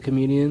you as a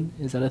comedian?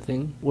 Is that a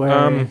thing?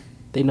 Where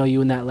they know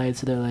you in that light,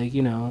 so they're like,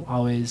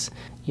 always,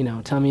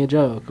 tell me a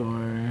joke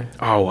or...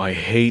 Oh, I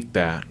hate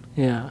that.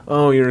 Yeah.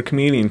 Oh, you're a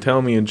comedian,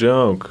 tell me a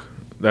joke.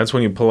 That's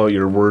when you pull out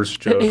your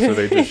worst joke, so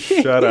they just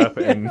shut up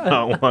and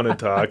not want to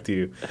talk to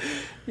you.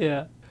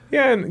 Yeah.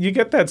 Yeah, and you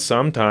get that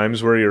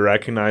sometimes where you're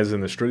recognized in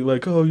the street,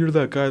 like, oh, you're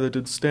that guy that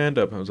did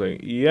stand-up. I was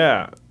like,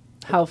 yeah.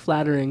 How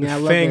flattering. Yeah, I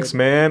love Thanks, it.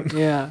 man.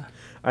 Yeah.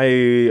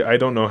 I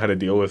don't know how to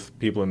deal with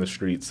people in the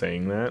street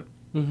saying that.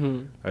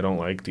 Mm-hmm. I don't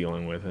like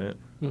dealing with it.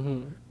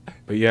 Mm-hmm.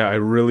 But yeah, I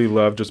really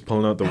love just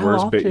pulling out the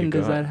worst bit you got. How often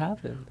does that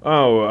happen?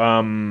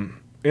 Oh,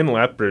 in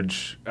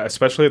Lethbridge,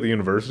 especially at the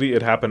university,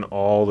 it happened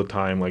all the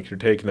time. Like, you're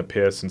taking a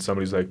piss and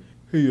somebody's like,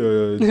 hey,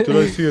 did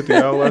I see you at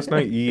the Owl last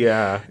night?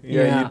 Yeah,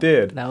 you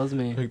did. That was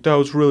me. Like, that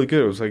was really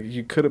good. It was like,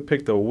 you could have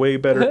picked a way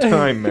better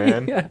time,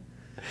 man. Yeah.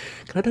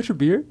 Can I touch your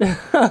beard?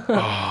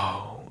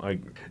 Oh,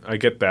 I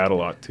get that a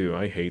lot, too.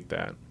 I hate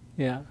that.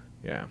 Yeah.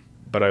 Yeah.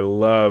 But I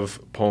love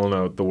pulling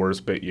out the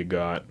worst bit you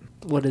got.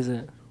 What is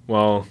it?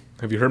 Well,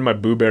 have you heard my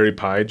blueberry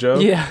pie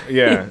joke? Yeah.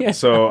 Yeah.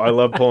 So I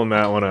love pulling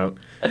that one out.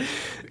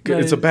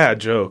 It's a bad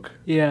joke.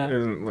 Yeah.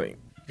 Like,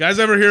 guys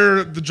ever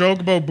hear the joke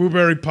about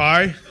blueberry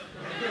pie?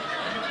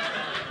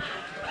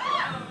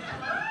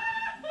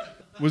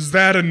 Was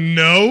that a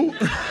no?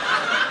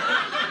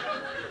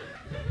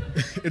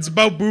 It's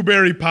about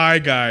blueberry pie,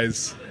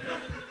 guys.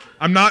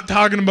 I'm not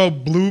talking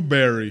about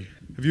blueberry.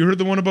 Have you heard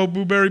the one about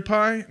blueberry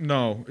pie?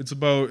 No, it's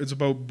about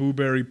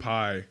blueberry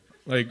pie.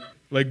 Like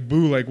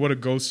boo, like what a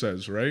ghost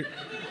says, right?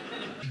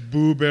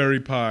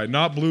 Blueberry pie,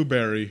 not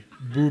blueberry,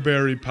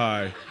 blueberry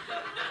pie.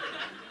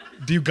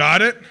 Do you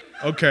got it?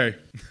 Okay.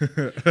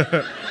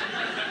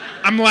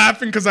 I'm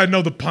laughing because I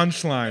know the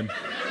punchline.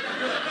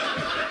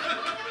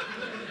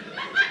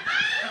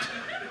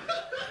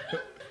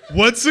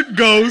 What's a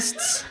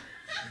ghost's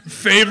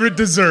favorite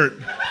dessert?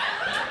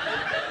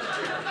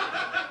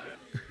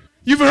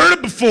 You've heard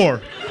it before.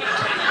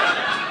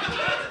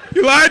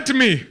 You lied to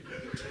me.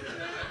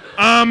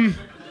 Okay,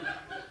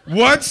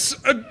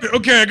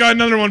 I got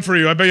another one for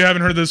you. I bet you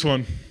haven't heard this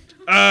one.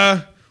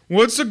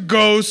 What's a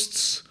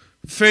ghost's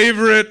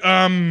favorite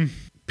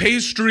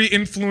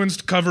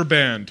pastry-influenced cover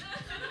band?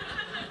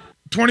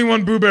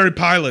 21 Blueberry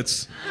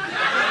Pilots.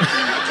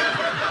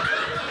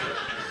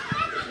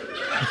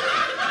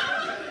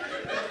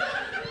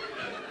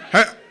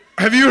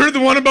 Have you heard the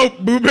one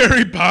about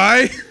blueberry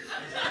pie?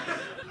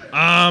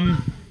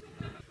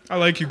 I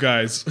like you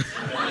guys.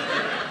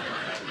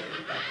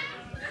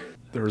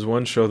 There was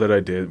one show that I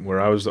did where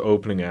I was the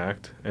opening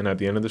act, and at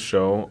the end of the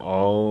show,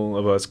 all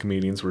of us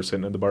comedians were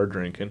sitting at the bar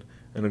drinking,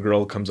 and a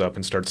girl comes up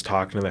and starts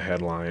talking to the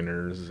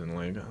headliners and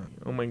like,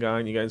 oh my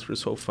God, you guys were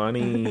so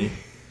funny.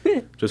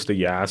 Just a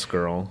yes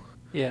girl.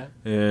 Yeah.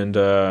 And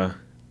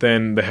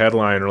then the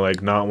headliner,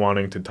 like, not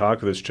wanting to talk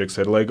to this chick,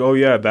 said, like, oh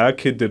yeah, that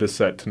kid did a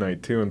set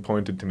tonight too, and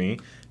pointed to me.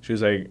 She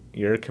was like,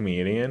 you're a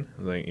comedian? I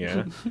was like,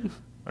 yeah.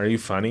 Are you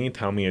funny?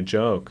 Tell me a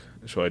joke.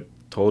 So I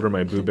told her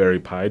my blueberry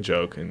pie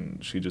joke,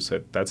 and she just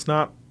said, that's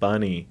not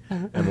funny,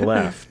 and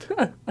left.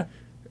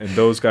 And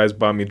those guys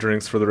bought me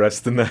drinks for the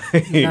rest of the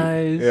night.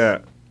 Nice. Yeah.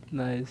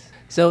 Nice.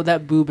 So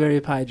that blueberry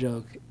pie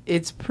joke,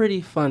 it's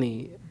pretty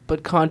funny,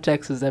 but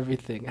context is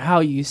everything. How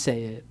you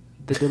say it,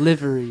 the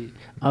delivery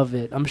of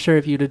it. I'm sure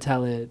if you were to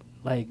tell it,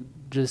 like,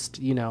 just,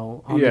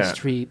 on the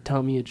street,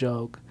 tell me a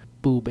joke,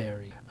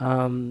 blueberry.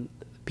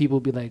 People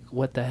would be like,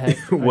 what the heck?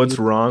 What's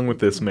wrong with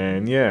this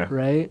man? Yeah.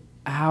 Right?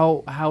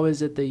 How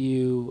is it that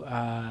you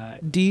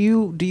do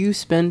you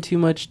spend too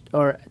much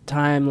or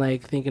time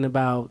like thinking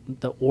about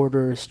the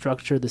order,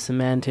 structure, the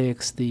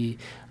semantics, do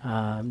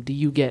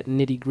you get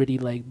nitty gritty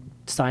like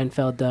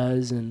Seinfeld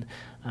does, and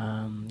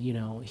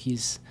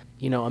he's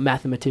a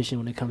mathematician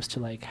when it comes to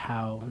like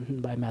how,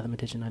 by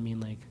mathematician I mean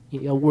like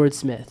a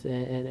wordsmith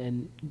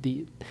and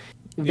the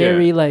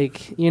very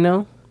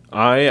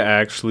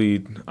I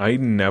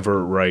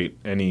never write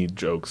any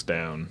jokes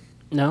down.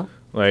 No?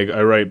 Like,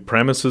 I write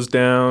premises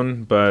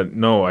down, but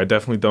no, I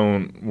definitely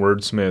don't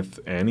wordsmith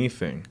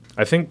anything.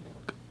 I think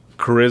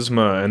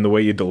charisma and the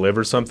way you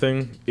deliver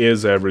something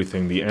is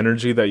everything. The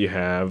energy that you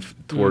have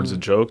towards a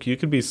joke, you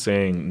could be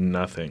saying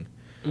nothing.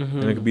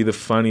 Mm-hmm. And it could be the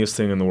funniest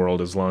thing in the world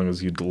as long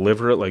as you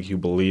deliver it like you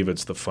believe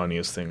it's the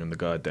funniest thing in the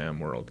goddamn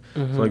world.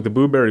 Mm-hmm. So, like, the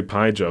blueberry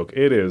pie joke,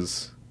 it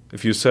is,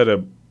 if you said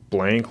it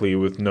blankly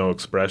with no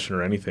expression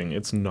or anything,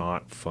 it's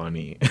not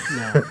funny.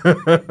 No.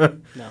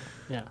 No.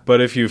 Yeah.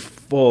 But if you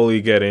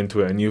fully get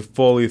into it and you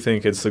fully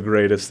think it's the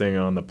greatest thing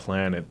on the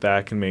planet,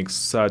 that can make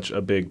such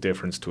a big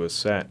difference to a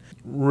set.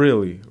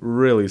 Really,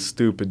 really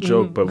stupid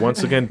joke. But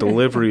once again,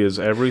 delivery is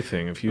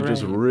everything. If you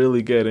just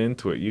really get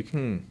into it, you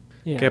can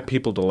get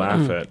people to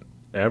laugh at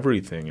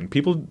everything. And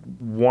people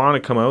want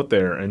to come out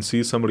there and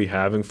see somebody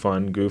having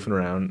fun, goofing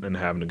around, and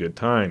having a good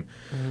time.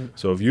 Mm-hmm.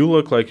 So if you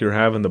look like you're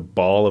having the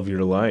ball of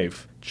your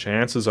life,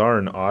 chances are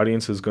an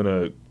audience is going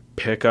to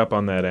pick up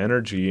on that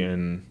energy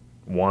and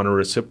want to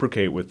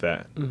reciprocate with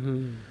that.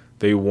 Mm-hmm.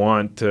 They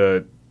want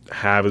to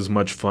have as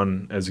much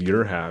fun as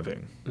you're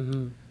having.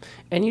 Mm-hmm.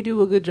 And you do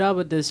a good job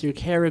with this. Your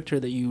character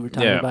that you were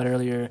talking about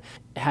earlier,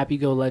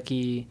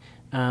 happy-go-lucky,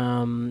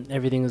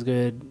 everything is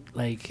good.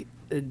 Like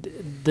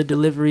the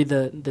delivery,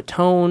 the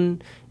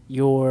tone,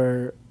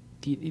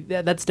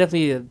 that's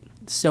definitely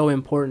so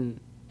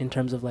important in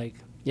terms of like,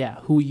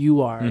 who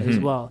you are as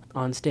well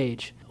on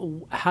stage.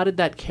 How did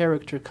that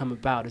character come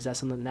about? Is that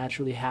something that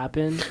naturally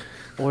happened?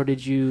 Or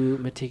did you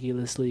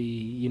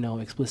meticulously,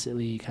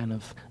 explicitly kind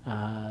of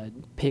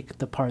pick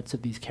the parts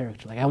of these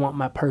characters? Like, I want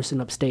my person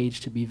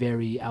upstage to be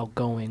very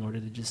outgoing, or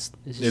did it's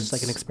just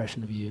like an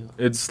expression of you?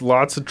 It's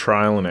lots of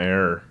trial and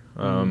error.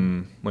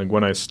 Like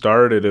when I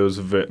started, it was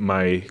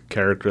my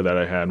character that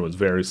I had was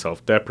very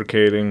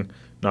self-deprecating,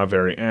 not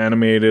very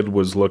animated,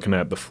 was looking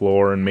at the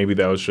floor, and maybe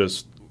that was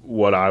just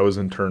what I was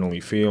internally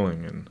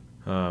feeling.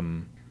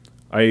 And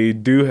I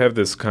do have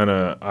this kind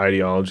of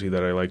ideology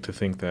that I like to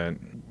think that,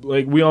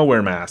 like, we all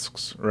wear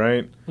masks,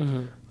 right?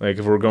 Mm-hmm. Like,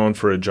 if we're going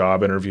for a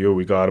job interview,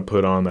 we got to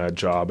put on that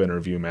job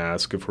interview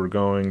mask. If we're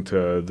going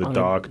to the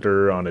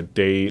doctor, on a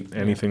date,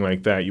 anything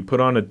like that, you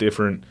put on a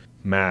different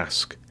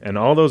mask. And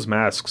all those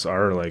masks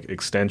are, like,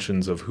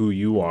 extensions of who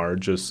you are,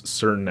 just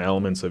certain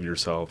elements of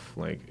yourself,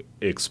 like,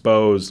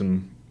 exposed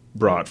and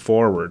brought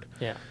forward.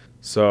 Yeah.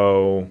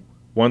 So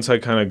once I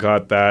kind of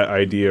got that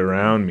idea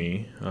around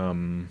me,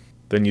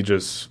 then you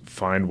just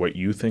find what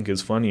you think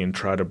is funny and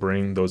try to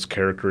bring those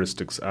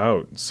characteristics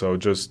out. So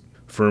just,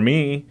 for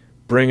me,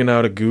 bringing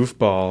out a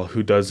goofball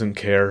who doesn't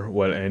care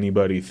what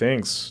anybody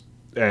thinks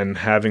and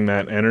having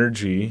that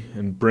energy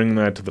and bringing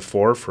that to the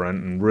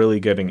forefront and really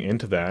getting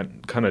into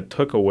that kind of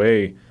took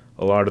away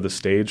a lot of the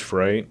stage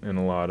fright and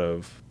a lot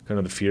of kind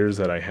of the fears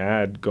that I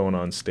had going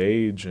on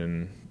stage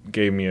and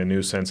gave me a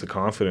new sense of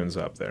confidence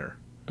up there.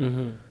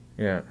 Mm-hmm.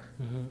 Yeah.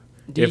 Mm-hmm.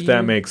 If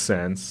that makes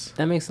sense.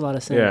 That makes a lot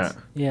of sense.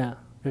 Yeah,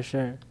 for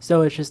sure.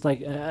 So it's just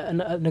like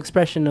an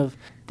expression of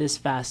this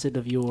facet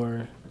of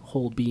your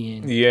whole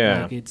being.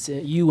 Yeah. Like it's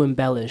you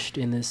embellished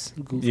in this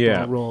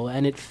goofball role,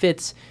 and it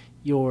fits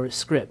your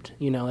script,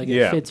 like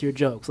it fits your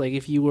jokes. Like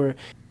if you were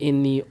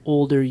in the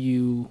older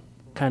you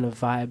kind of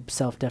vibe,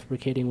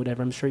 self-deprecating,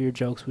 whatever, I'm sure your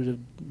jokes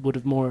would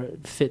have more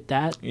fit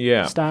that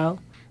style.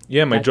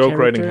 Yeah, my that joke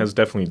character. writing has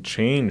definitely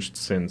changed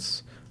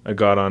since I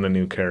got on a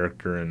new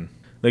character. And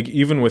like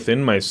even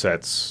within my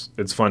sets,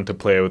 it's fun to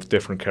play with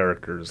different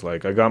characters.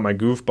 Like I got my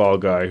goofball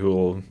guy who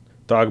will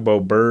talk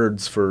about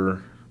birds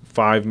for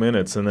 5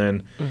 minutes, and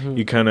then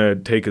you kind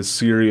of take a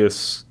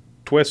serious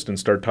twist and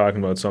start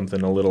talking about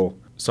something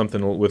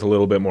with a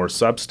little bit more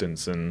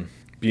substance, and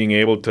being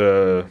able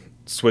to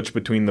switch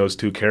between those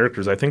two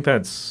characters. I think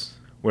that's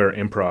where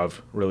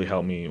improv really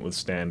helped me with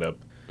stand-up,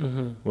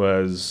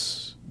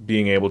 was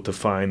being able to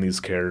find these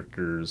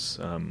characters,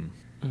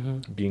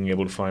 being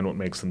able to find what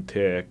makes them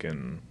tick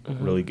and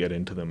really get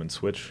into them and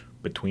switch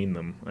between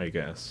them, I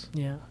guess.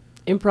 Yeah.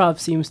 Improv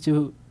seems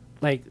to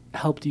like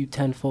helped you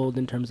tenfold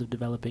in terms of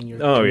developing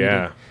your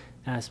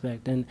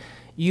aspect. And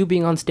you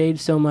being on stage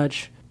so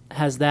much,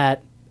 has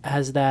that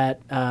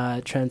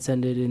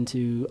transcended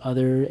into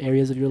other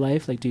areas of your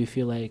life? Like, do you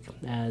feel like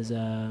as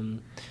a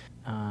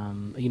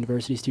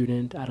university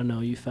student, I don't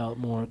know, you felt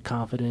more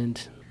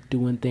confident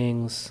doing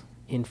things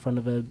in front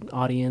of an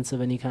audience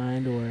of any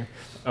kind? Or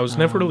I was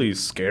never really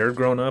scared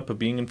growing up of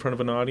being in front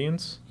of an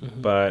audience,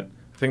 but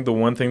I think the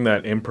one thing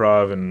that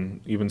improv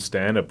and even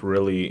stand-up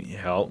really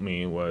helped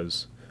me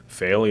was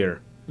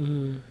failure.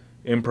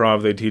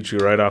 Improv, they teach you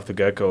right off the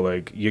get-go,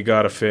 like, you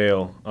gotta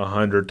fail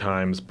 100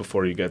 times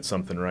before you get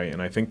something right.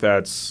 And I think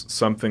that's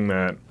something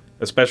that,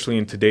 especially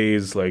in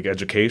today's like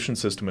education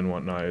system and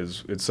whatnot,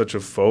 it's such a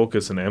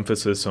focus and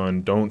emphasis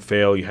on don't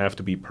fail, you have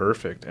to be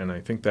perfect. And I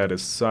think that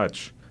is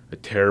such a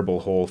terrible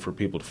hole for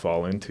people to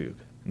fall into.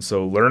 And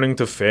so learning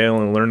to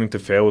fail and learning to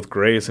fail with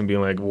grace and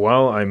being like,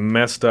 well, I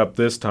messed up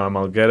this time,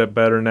 I'll get it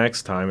better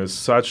next time, is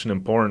such an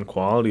important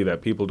quality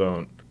that people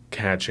don't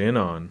catch in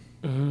on.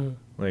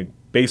 Like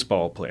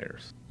baseball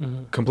players.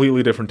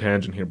 Completely different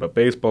tangent here, but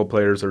baseball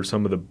players are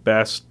some of the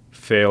best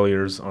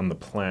failures on the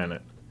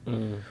planet.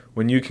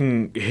 When you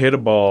can hit a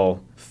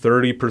ball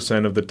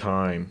 30% of the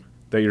time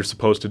that you're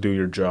supposed to do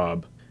your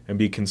job and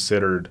be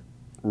considered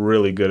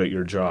really good at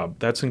your job,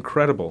 that's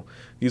incredible.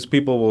 These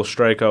people will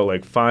strike out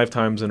like 5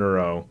 times in a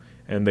row,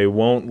 and they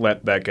won't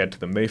let that get to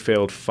them. They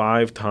failed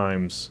 5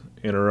 times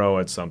in a row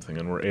at something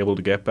and were able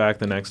to get back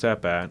the next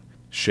at-bat,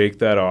 shake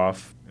that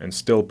off, and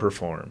still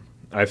perform.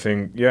 I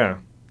think,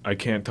 I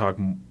can't talk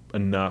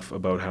enough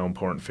about how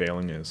important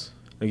failing is.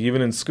 Like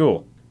even in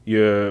school,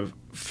 you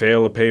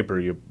fail a paper,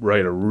 you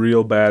write a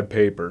real bad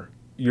paper.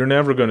 You're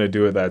never going to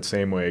do it that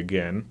same way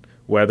again,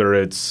 whether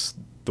it's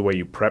the way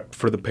you prepped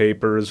for the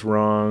paper is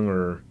wrong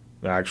or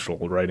the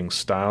actual writing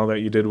style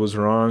that you did was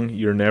wrong.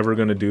 You're never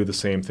going to do the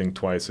same thing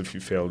twice if you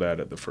failed at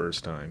it the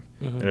first time.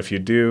 And if you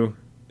do,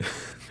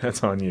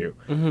 that's on you.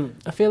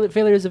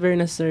 Failure is a very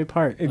necessary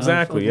part of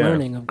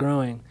learning, of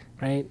growing,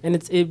 right? And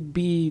it'd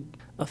be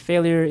a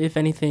failure, if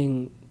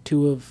anything,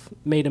 to have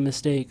made a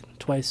mistake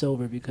twice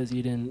over because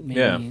you didn't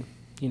maybe,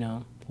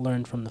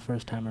 learn from the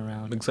first time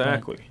around.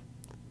 Exactly.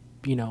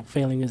 But,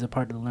 failing is a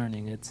part of the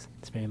learning. It's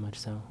very much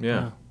so.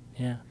 Yeah. Wow.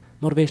 Yeah.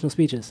 Motivational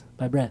speeches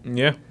by Brett.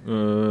 Yeah.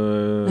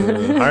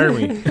 Hire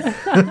me.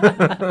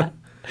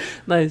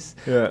 Nice.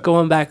 Yeah.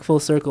 Going back full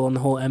circle on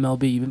the whole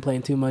MLB, you've been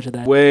playing too much of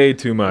that. Way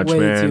too much,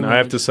 man. I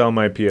have to sell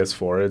my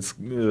PS4.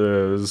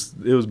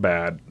 It was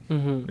bad.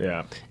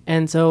 Yeah.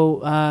 And so,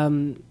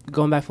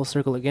 going back full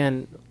circle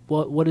again,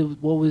 what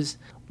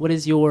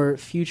is your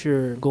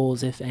future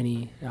goals, if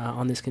any,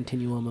 on this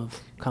continuum of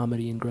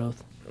comedy and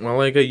growth? Well,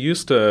 like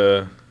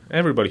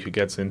everybody who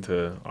gets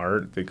into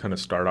art, they kind of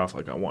start off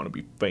like, I want to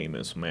be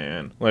famous,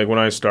 man. Like when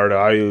I started,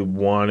 I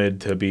wanted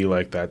to be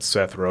like that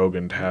Seth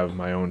Rogen, to have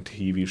my own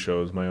TV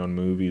shows, my own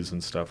movies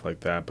and stuff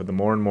like that. But the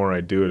more and more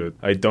I do it,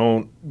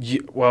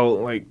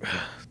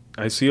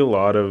 I see a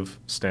lot of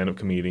stand-up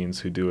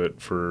comedians who do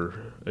it for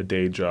a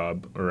day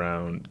job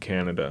around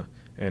Canada.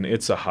 And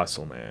it's a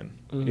hustle, man.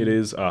 It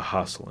is a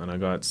hustle. And I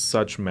got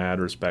such mad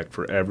respect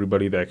for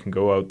everybody that can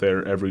go out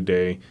there every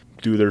day,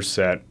 do their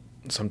set,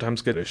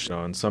 sometimes get a shit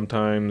on,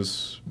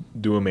 sometimes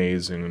do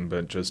amazing,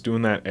 but just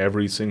doing that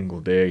every single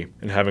day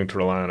and having to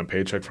rely on a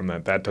paycheck from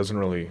that doesn't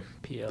really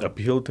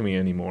appeal to me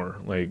anymore.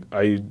 Like,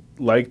 I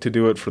like to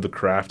do it for the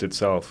craft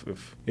itself.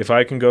 If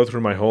I can go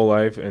through my whole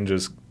life and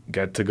just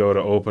get to go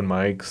to open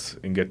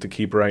mics and get to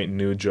keep writing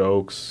new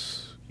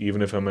jokes,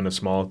 even if I'm in a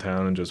small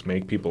town, and just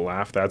make people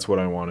laugh, that's what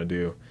I want to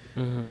do.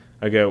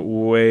 I get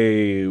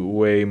way,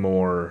 way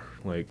more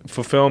like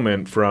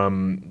fulfillment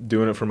from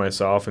doing it for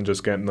myself and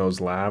just getting those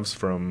laughs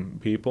from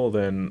people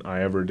than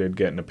I ever did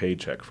getting a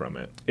paycheck from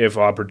it. If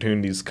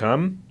opportunities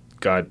come,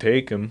 God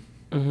take him.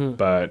 Mm-hmm.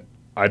 But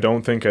I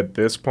don't think at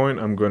this point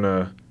I'm going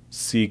to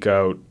seek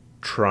out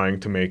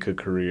trying to make a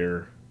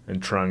career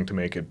and trying to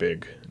make it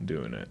big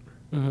doing it.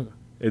 Mm-hmm.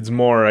 It's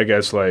more, I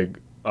guess, like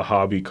a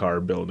hobby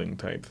car building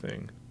type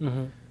thing.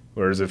 Mm-hmm.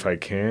 Whereas if I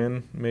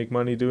can make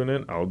money doing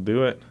it, I'll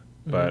do it.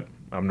 Mm-hmm. But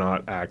I'm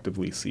not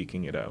actively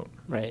seeking it out.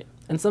 Right.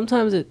 And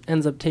sometimes it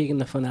ends up taking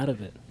the fun out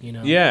of it, you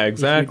know? Yeah,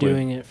 exactly. If you're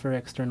doing it for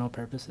external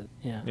purposes.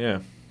 Yeah. Yeah.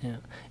 Yeah.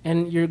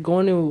 And you're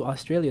going to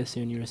Australia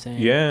soon, you were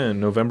saying? Yeah,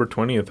 November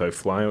 20th, I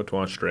fly out to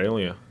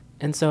Australia.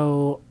 And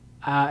so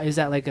is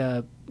that like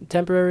a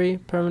temporary,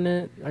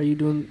 permanent? Are you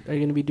going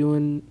to be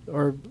doing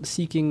or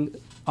seeking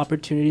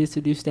opportunities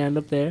to do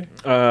stand-up there?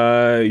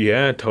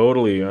 Yeah,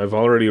 totally. I've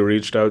already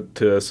reached out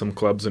to some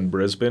clubs in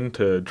Brisbane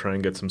to try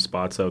and get some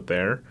spots out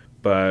there.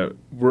 But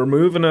we're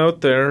moving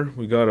out there.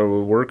 We got a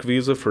work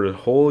visa for a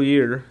whole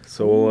year,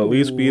 so we'll at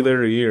least be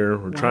there a year.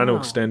 We're trying to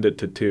extend it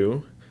to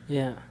 2.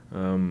 Yeah.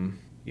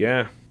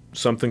 Yeah,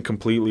 something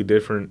completely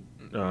different.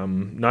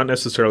 Not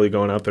necessarily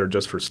going out there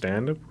just for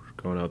stand-up.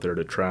 We're going out there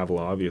to travel,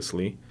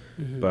 obviously.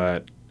 Mm-hmm.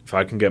 But if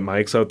I can get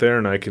mics out there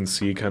and I can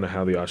see kind of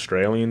how the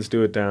Australians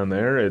do it down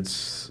there,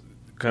 it's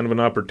kind of an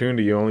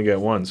opportunity you only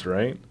get once,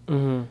 right?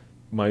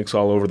 Mm-hmm. Mics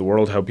all over the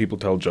world, how people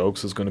tell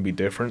jokes is going to be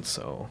different,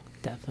 so...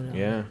 Definitely.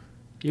 Yeah.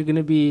 You're going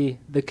to be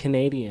the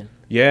Canadian.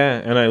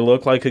 Yeah, and I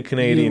look like a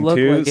Canadian you look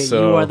too, like it.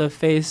 so... You are the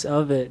face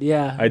of it,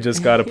 yeah. I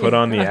just got to put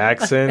on the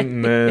accent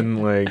and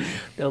then, like...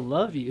 They'll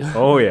love you.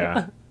 Oh,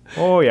 yeah.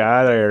 Oh,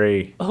 yeah,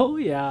 Larry. Oh,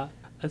 yeah.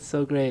 That's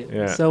so great.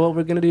 Yeah. So what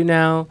we're going to do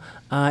now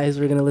is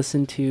we're going to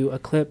listen to a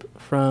clip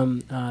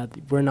from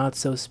We're Not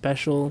So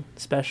Special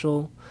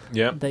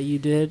Yep. that you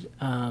did.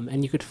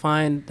 And you could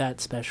find that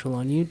special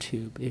on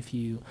YouTube if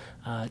you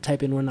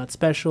type in We're Not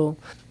Special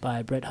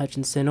by Brett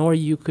Hutchinson, or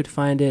you could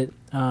find it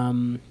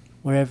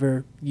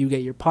wherever you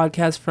get your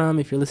podcast from.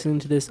 If you're listening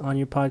to this on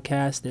your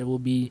podcast, there will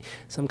be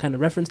some kind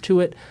of reference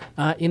to it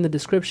in the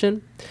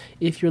description.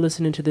 If you're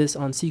listening to this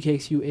on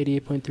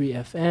CKXU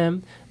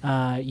 88.3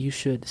 FM, you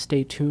should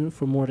stay tuned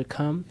for more to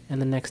come in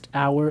the next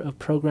hour of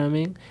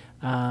programming.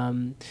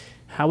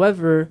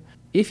 However,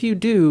 if you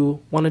do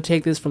want to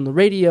take this from the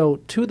radio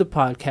to the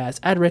podcast,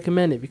 I'd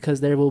recommend it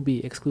because there will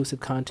be exclusive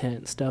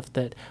content, stuff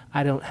that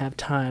I don't have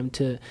time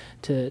to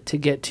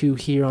get to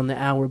here on the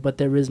hour, but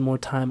there is more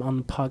time on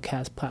the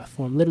podcast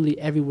platform. Literally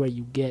everywhere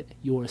you get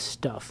your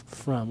stuff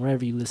from,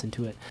 wherever you listen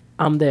to it,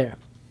 I'm there.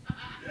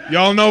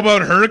 Y'all know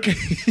about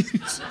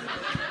hurricanes?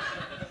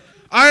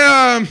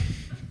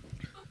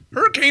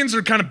 Hurricanes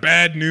are kind of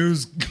bad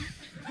news.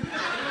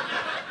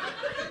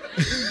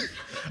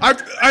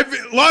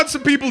 Lots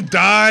of people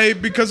die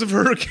because of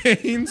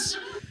hurricanes,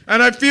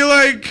 and I feel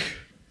like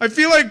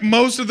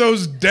most of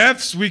those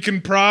deaths we can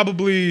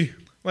probably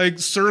like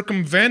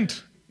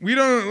circumvent. We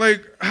don't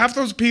like half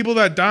those people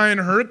that die in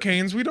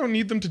hurricanes. We don't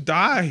need them to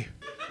die.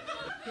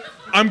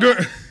 I'm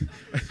good.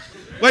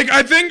 Like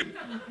I think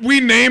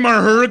we name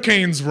our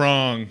hurricanes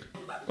wrong.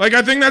 Like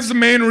I think that's the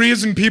main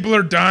reason people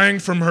are dying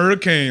from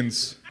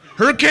hurricanes.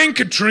 Hurricane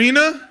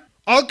Katrina.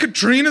 All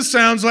Katrina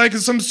sounds like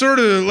is some sort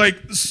of, like,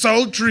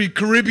 sultry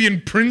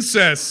Caribbean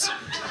princess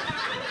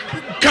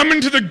coming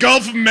to the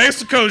Gulf of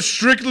Mexico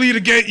strictly to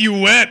get you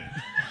wet.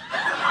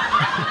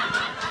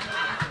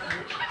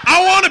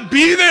 I want to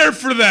be there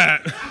for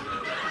that.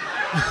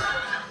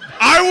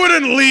 I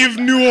wouldn't leave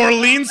New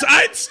Orleans.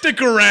 I'd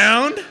stick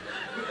around.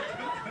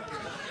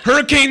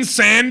 Hurricane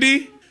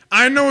Sandy.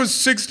 I know a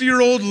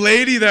 60-year-old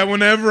lady that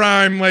whenever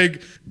I'm,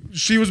 like,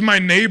 she was my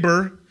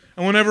neighbor,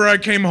 and whenever I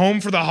came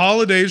home for the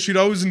holidays, she'd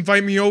always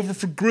invite me over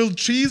for grilled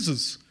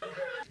cheeses.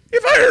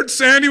 If I heard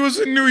Sandy was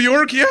in New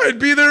York, yeah, I'd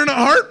be there in a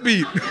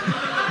heartbeat.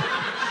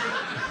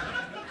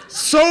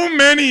 So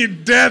many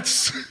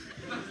deaths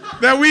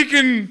that we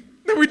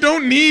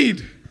don't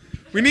need.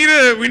 We need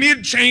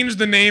to change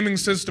the naming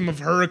system of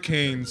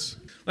hurricanes.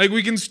 Like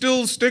we can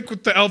still stick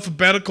with the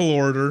alphabetical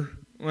order.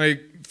 Like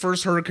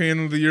first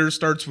hurricane of the year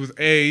starts with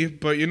A,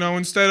 but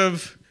instead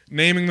of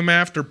naming them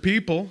after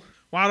people,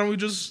 why don't we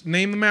just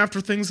name them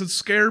after things that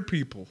scare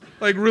people?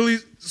 Like really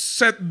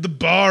set the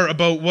bar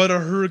about what a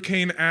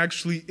hurricane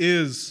actually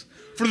is.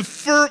 For the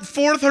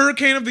fourth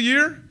hurricane of the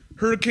year,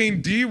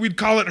 Hurricane D, we'd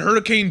call it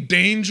Hurricane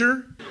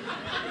Danger.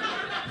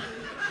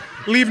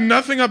 Leave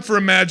nothing up for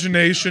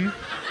imagination.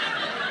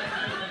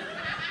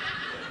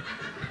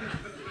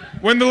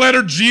 When the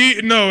letter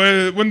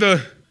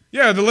the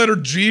letter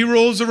G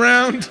rolls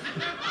around,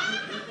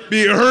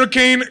 be a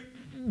hurricane.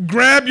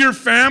 Grab your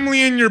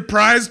family and your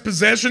prized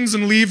possessions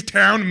and leave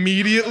town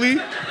immediately.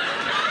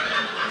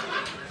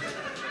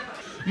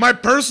 My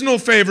personal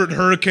favorite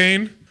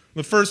hurricane,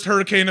 the first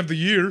hurricane of the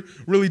year,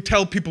 really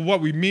tell people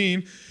what we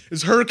mean,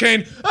 is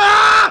Hurricane...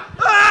 Ah!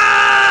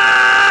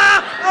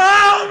 Ah!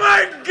 Oh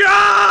my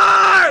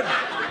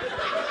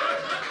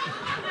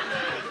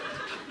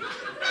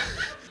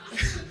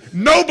God!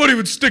 Nobody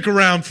would stick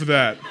around for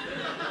that.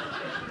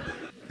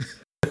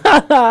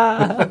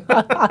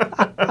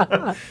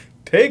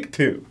 Take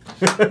 2.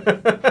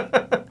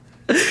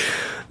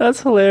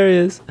 That's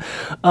hilarious.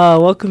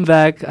 Welcome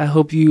back. I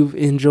hope you've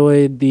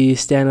enjoyed the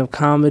stand-up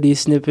comedy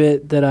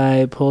snippet that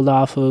I pulled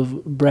off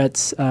of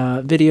Brett's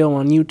video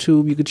on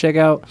YouTube. You could check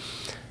out.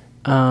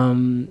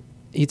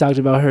 He talked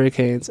about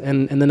hurricanes,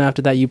 and then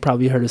after that, you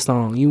probably heard a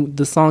song.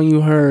 The song you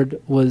heard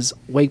was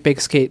Wake,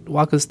 Bake, Skate.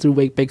 Walk us through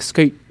Wake, Bake,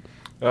 Skate.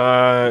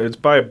 It's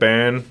by a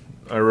band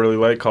I really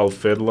like called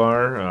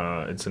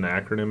Fiddlar. It's an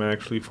acronym,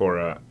 actually,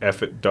 for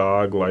F it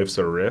dog, life's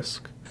a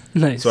risk.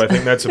 Nice. So I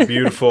think that's a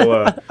beautiful,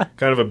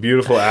 kind of a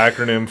beautiful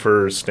acronym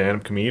for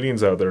stand-up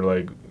comedians out there.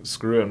 Like,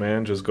 screw it,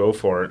 man, just go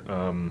for it.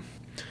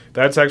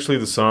 That's actually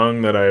the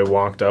song that I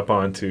walked up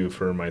onto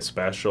for my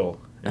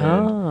special.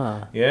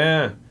 And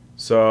yeah.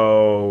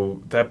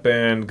 So that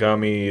band got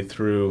me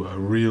through a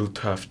real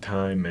tough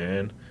time,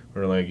 man.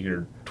 Where, like,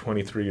 you're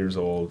 23 years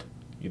old.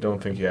 You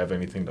don't think you have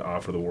anything to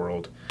offer the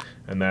world.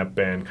 And that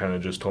band kind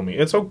of just told me,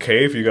 it's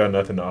okay if you got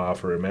nothing to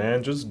offer,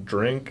 man. Just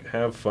drink,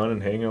 have fun,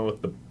 and hang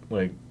out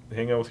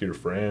with your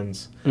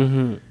friends.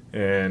 Mm-hmm.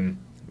 And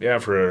yeah,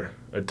 for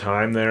a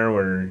time there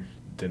where I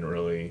didn't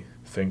really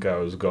think I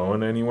was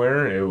going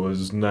anywhere, it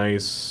was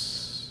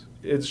nice.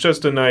 It's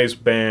just a nice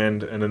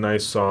band and a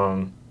nice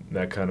song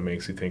that kind of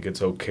makes you think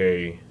it's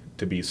okay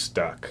to be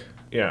stuck.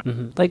 Yeah.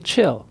 Mm-hmm. Like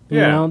chill.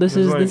 Yeah. You know, this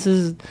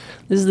is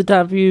the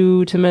time for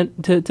you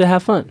to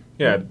have fun.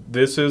 Yeah,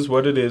 this is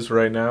what it is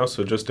right now,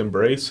 so just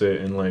embrace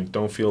it and like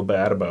don't feel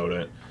bad about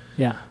it.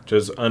 Yeah.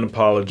 Just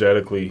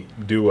unapologetically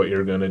do what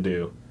you're gonna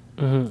do.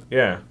 Mm-hmm.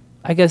 Yeah.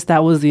 I guess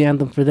that was the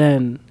anthem for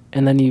then,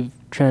 and then you've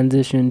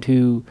transitioned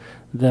to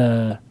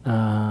the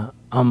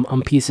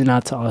I'm peacing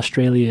out to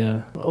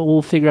Australia.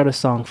 We'll figure out a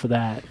song for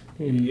that.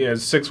 Yeah,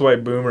 6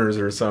 White Boomers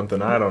or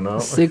something. I don't know.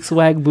 6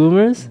 Wag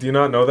Boomers? Do you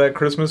not know that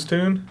Christmas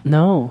tune?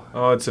 No.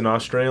 Oh, it's an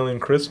Australian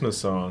Christmas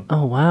song.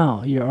 Oh,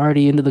 wow. You're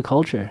already into the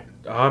culture.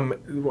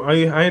 I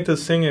had to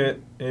sing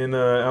it in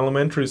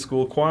elementary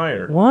school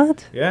choir.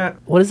 What? Yeah.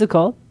 What is it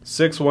called?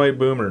 6 White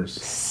Boomers.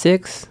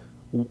 6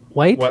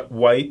 white? What?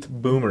 White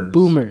Boomers.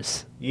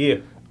 Boomers. Yeah.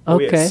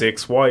 Okay. We had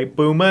 6 white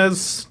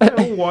boomers,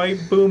 2 white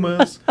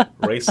boomers,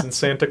 racing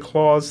Santa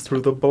Claus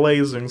through the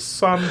blazing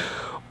sun.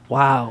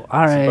 Wow.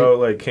 All right. It's about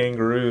like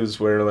kangaroos,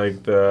 where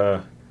like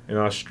in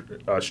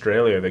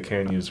Australia they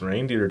can't use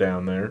reindeer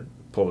down there,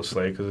 pull a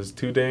sleigh because it's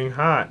too dang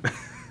hot.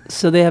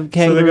 So they have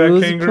kangaroos. So they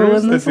got kangaroos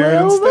pulling the to do sleigh?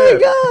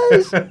 instead.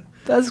 Oh my gosh.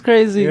 That's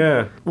crazy.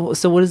 Yeah. Well,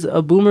 so what is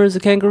a boomer? Is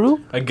a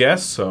kangaroo? I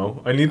guess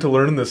so. I need to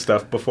learn this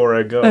stuff before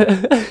I go.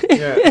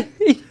 Yeah.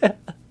 Yeah.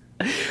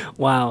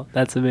 Wow,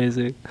 that's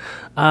amazing.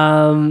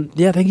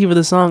 Yeah, thank you for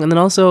the song, and then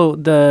also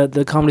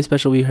the comedy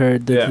special we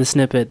heard, the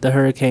snippet, the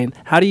hurricane.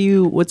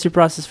 What's your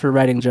process for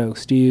writing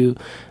jokes?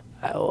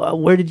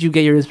 Where did you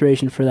get your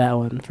inspiration for that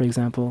one, for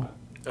example?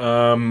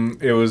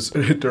 It was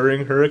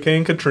during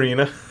Hurricane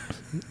Katrina.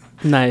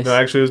 Nice. No,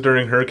 actually, it was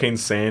during Hurricane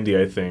Sandy,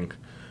 I think.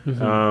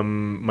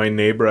 Mm-hmm. My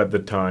neighbor at the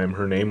time,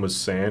 her name was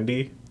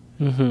Sandy.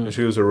 Mm-hmm. And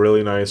she was a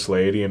really nice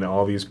lady, and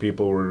all these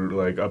people were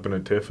like up in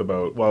a tiff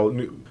about. Well,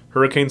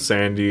 Hurricane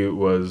Sandy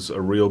was a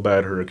real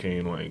bad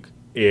hurricane. Like,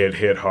 it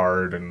hit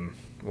hard and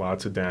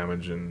lots of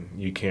damage, and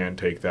you can't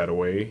take that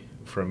away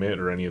from it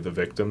or any of the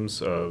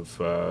victims of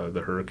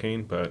the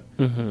hurricane. But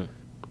mm-hmm.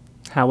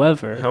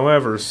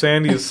 However,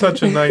 Sandy is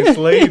such a nice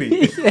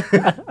lady,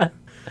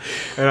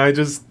 and I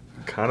just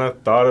kind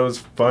of thought it was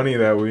funny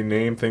that we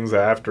named things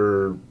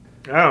after.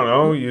 I don't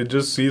know, you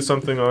just see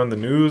something on the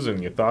news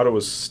and you thought it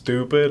was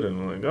stupid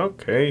and like,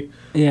 okay,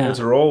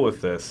 let's roll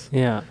with this.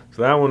 Yeah.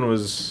 So that one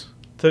was,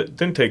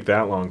 didn't take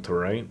that long to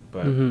write.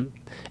 But mm-hmm.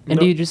 And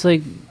do you just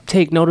like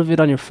take note of it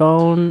on your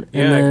phone?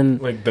 Yeah, and then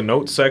like the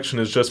notes section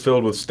is just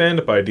filled with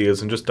stand-up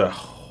ideas and just a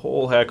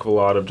whole heck of a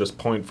lot of just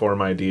point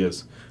form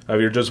ideas.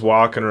 You're just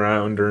walking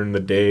around during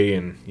the day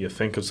and you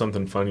think of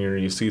something funny or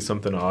you see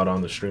something odd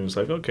on the stream. It's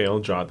like, okay,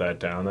 I'll jot that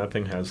down. That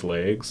thing has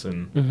legs.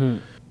 And mm-hmm.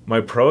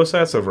 my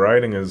process of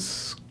writing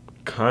is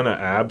kind of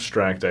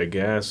abstract, I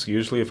guess.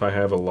 Usually if I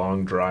have a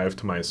long drive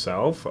to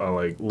myself, I'll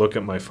like look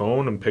at my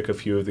phone and pick a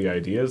few of the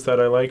ideas that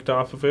I liked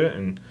off of it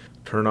and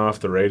turn off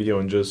the radio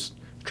and just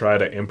try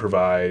to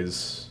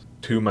improvise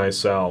to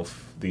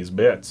myself these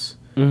bits.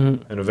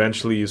 Mm-hmm. And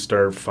eventually you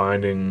start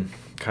finding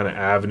kind of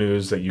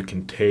avenues that you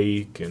can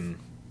take and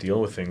deal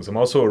with things. I'm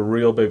also a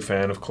real big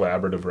fan of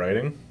collaborative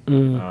writing.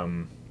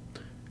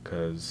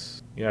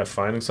 Because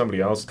finding somebody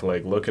else to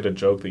like look at a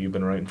joke that you've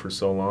been writing for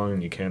so long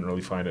and you can't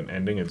really find an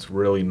ending, it's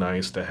really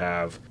nice to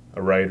have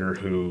a writer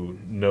who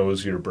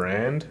knows your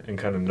brand and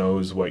kind of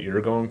knows what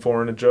you're going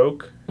for in a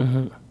joke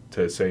mm-hmm.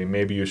 to say,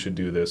 maybe you should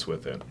do this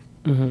with it.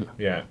 Mm-hmm.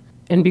 Yeah.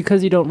 And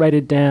because you don't write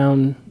it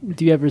down,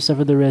 do you ever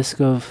suffer the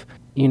risk of,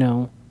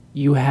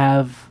 you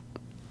have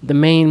the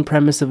main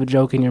premise of a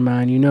joke in your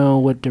mind, you know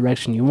what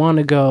direction you want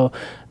to go,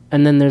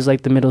 and then there's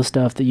like the middle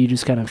stuff that you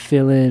just kind of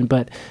fill in,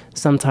 but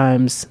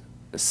sometimes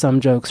some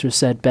jokes are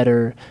said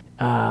better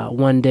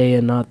one day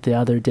and not the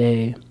other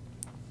day.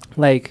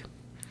 Like,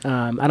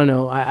 I don't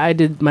know, I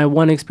did, my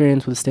one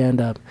experience with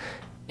stand-up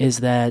is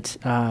that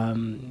I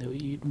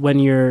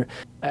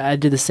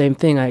did the same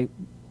thing.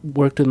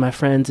 worked with my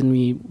friends and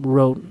we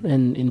wrote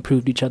and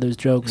improved each other's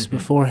jokes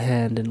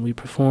beforehand, and we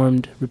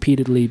performed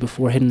repeatedly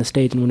before hitting the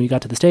stage. And when we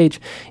got to the stage,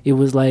 it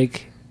was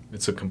like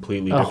it's a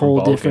completely a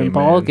whole different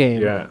ball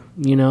game. Yeah.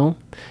 You know,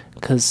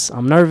 because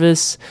I'm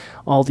nervous.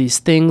 All these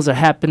things are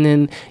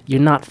happening.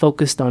 You're not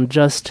focused on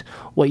just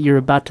what you're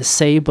about to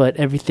say, but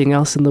everything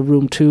else in the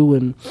room too.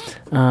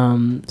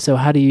 And so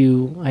how do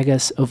you, I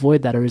guess,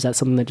 avoid that? Or is that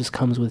something that just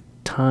comes with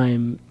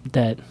time?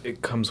 That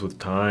it comes with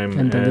time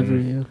and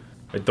delivery. Yeah.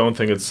 I don't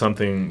think it's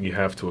something you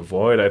have to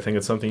avoid. I think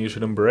it's something you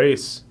should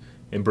embrace.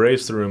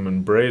 Embrace the room.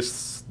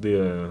 Embrace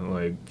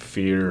the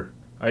fear.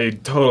 I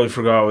totally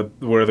forgot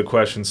where the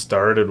question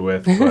started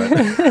with,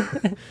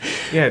 but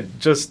yeah,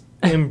 just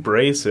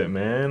embrace it,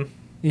 man.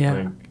 Yeah.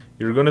 Like,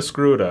 you're going to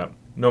screw it up.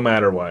 No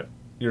matter what,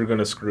 you're going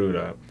to screw it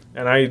up.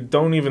 And I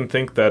don't even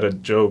think that a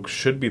joke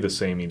should be the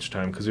same each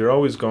time, because you're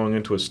always going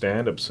into a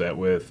stand-up set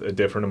with a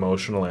different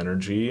emotional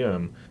energy,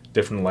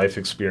 different life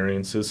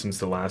experiences since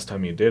the last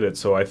time you did it.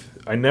 So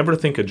I never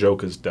think a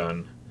joke is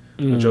done.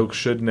 A joke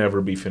should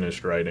never be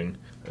finished writing.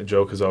 A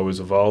joke is always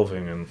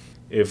evolving, and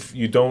if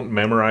you don't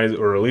memorize,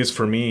 or at least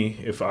for me,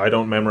 if I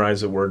don't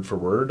memorize it word for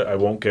word, I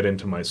won't get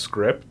into my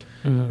script.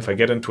 If I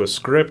get into a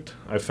script,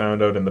 I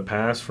found out in the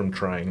past from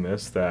trying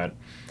this that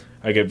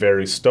I get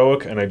very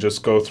stoic and I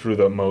just go through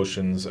the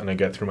motions and I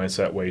get through my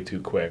set way too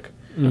quick.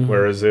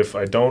 Whereas if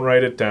I don't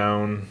write it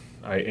down,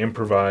 I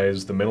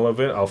improvise the middle of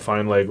it, I'll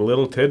find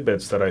little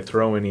tidbits that I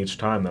throw in each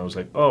time that was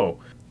like, oh,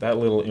 that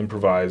little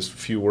improvised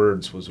few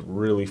words was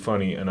really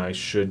funny and I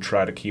should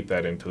try to keep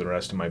that into the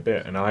rest of my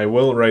bit. And I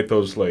will write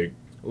those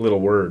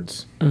little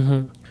words.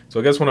 So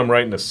I guess when I'm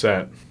writing a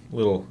set,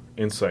 little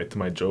insight to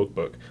my joke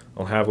book,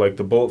 I'll have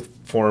the bullet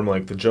form,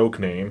 the joke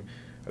name,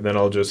 and then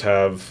I'll just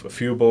have a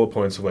few bullet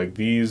points of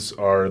these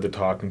are the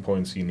talking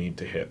points you need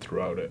to hit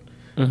throughout it.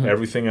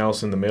 Everything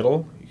else in the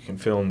middle, you can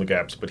fill in the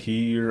gaps, but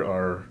here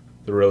are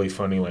the really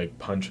funny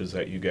punches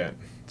that you get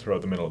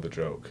throughout the middle of the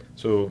joke.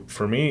 So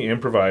for me,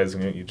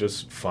 improvising it, you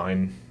just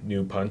find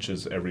new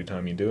punches every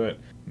time you do it.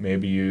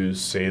 Maybe you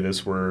say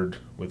this word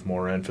with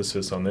more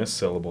emphasis on this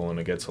syllable and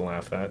it gets a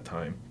laugh that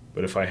time.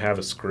 But if I have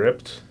a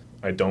script,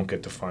 I don't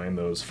get to find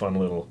those fun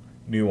little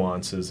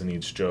nuances in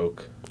each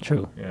joke.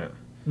 True. Yeah.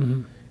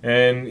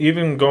 And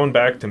even going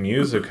back to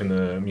music and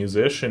the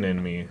musician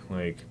in me,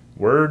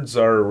 words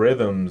are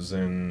rhythms,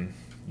 and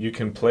you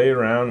can play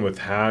around with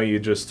how you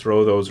just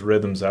throw those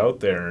rhythms out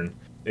there, and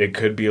it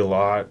could be a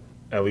lot,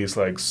 at least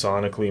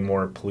sonically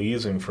more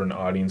pleasing for an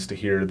audience to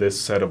hear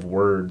this set of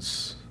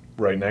words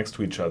right next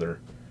to each other.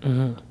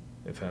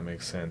 If that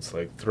makes sense.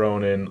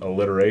 Throwing in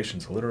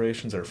alliterations.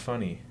 Alliterations are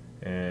funny,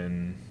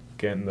 and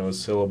getting those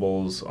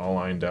syllables all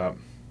lined up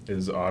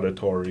is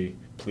auditory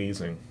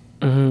pleasing.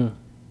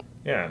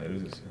 Yeah,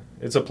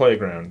 it's a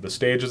playground. The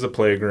stage is a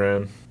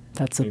playground.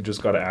 You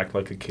just got to act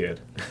like a kid.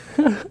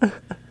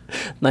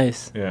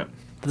 Nice. Yeah.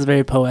 That's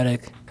very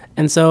poetic.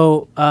 And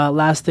so,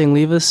 last thing,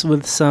 leave us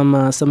with some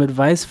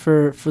advice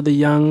for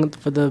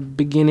the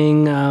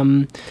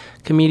beginning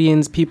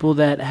comedians, people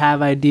that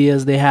have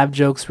ideas, they have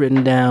jokes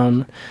written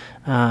down,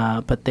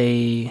 but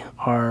they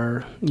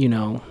are,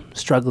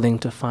 struggling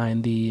to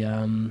find the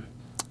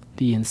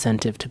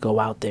incentive to go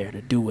out there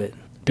to do it.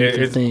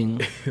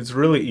 Thing. It's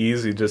really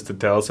easy just to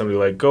tell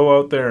somebody go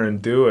out there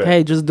and do it.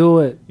 Hey, just do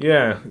it.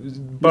 Yeah,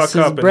 buck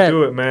up and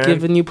do it, man.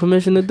 Giving you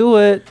permission to do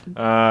it.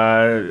 But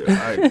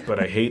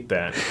I hate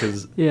that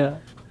because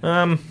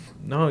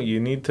no, you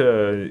need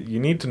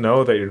to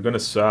know that you're gonna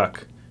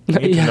suck. You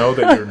need to know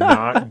that you're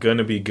not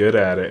gonna be good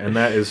at it, and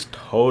that is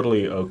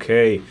totally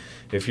okay.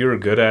 If you were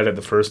good at it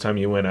the first time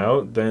you went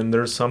out, then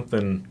there's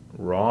something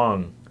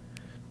wrong,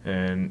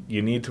 and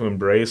you need to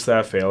embrace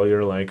that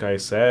failure, like I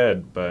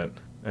said, but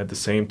at the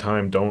same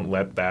time, don't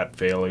let that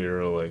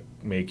failure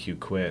make you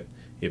quit.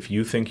 If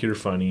you think you're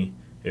funny,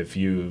 if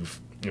you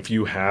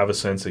have a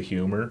sense of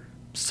humor,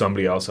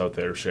 somebody else out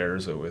there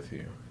shares it with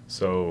you.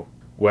 So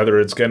whether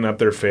it's getting up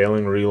there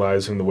failing,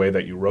 realizing the way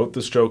that you wrote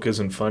this joke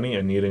isn't funny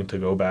and needing to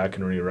go back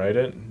and rewrite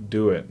it,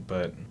 do it.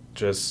 But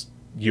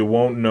you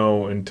won't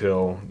know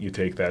until you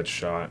take that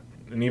shot.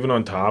 And even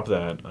on top of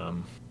that,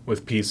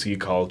 with PC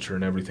culture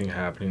and everything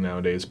happening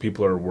nowadays,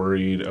 people are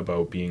worried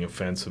about being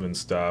offensive and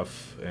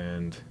stuff,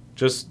 and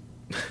just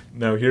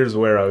now here's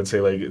where I would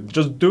say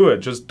just do it.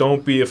 Just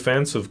don't be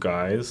offensive,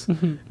 guys.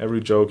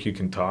 Every joke you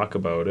can talk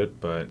about it,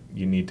 but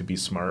you need to be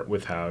smart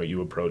with how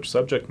you approach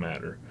subject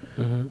matter.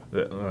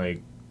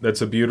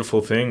 That's a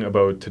beautiful thing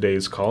about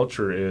today's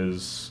culture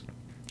is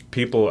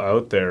people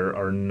out there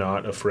are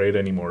not afraid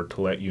anymore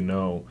to let you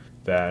know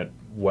that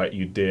what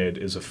you did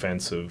is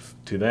offensive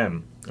to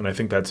them. And I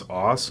think that's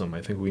awesome.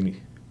 I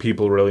think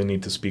people really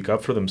need to speak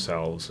up for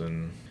themselves,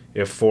 and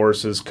it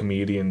forces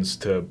comedians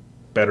to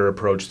better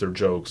approach their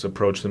jokes,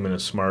 approach them in a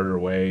smarter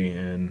way,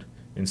 and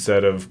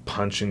instead of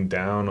punching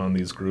down on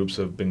these groups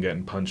that have been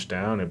getting punched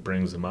down, it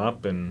brings them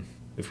up. And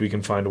if we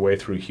can find a way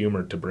through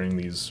humor to bring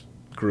these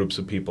groups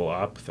of people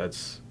up,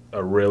 that's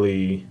a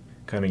really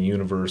kind of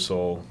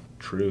universal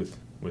truth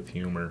with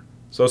humor.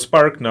 So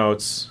Spark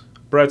Notes,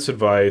 Brett's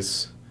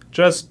advice,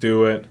 just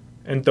do it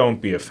and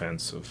don't be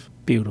offensive.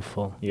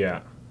 Beautiful.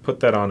 Yeah. Put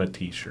that on a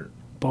t-shirt.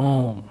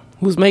 Boom.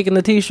 Who's making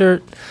the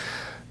t-shirt?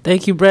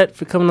 Thank you, Brett,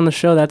 for coming on the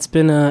show. It's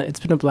been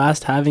a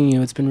blast having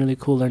you. It's been really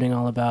cool learning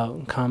all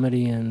about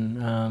comedy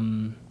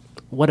and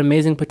what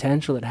amazing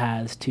potential it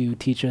has to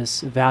teach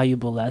us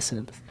valuable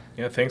lessons.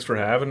 Yeah, thanks for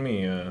having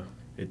me.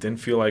 It didn't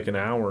feel like an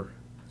hour.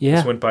 Yeah.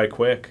 This went by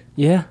quick.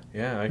 Yeah.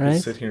 Yeah, I could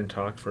sit here and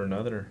talk for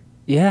another.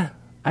 Yeah.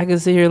 I can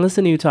sit here and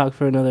listen to you talk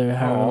for another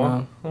however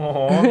long.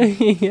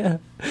 Aww. Yeah.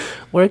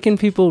 Where can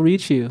people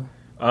reach you?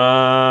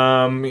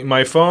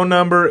 My phone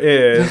number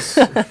is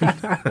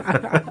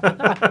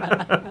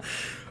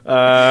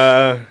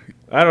I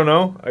don't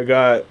know. I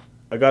got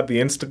the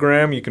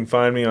Instagram. You can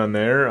find me on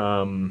there.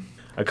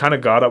 I kind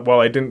of got up.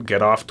 Well, I didn't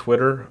get off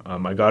Twitter.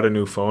 I got a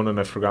new phone and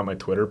I forgot my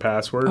Twitter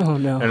password. Oh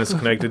no! And it's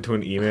connected to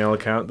an email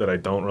account that I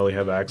don't really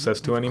have access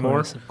to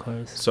anymore. Of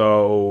course.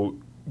 So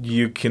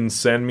you can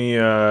send me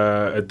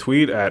a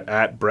tweet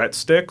at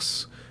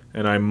BrettSticks,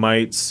 and I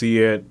might see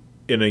it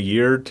in a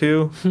year or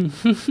two.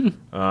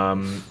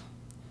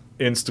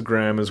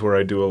 Instagram is where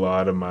I do a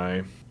lot of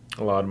my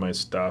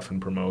stuff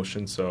and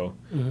promotion. So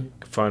you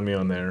can find me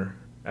on there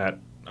at,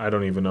 I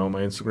don't even know what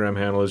my Instagram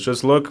handle is.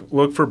 Just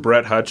look for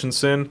Brett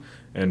Hutchinson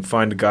and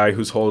find a guy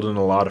who's holding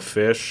a lot of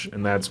fish,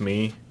 and that's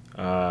me.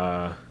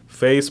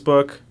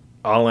 Facebook,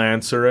 I'll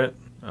answer it.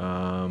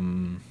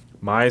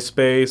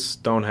 MySpace,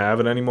 don't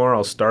have it anymore.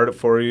 I'll start it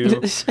for you.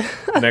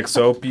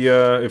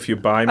 Nexopia, if you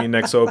buy me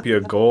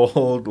Nexopia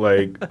Gold,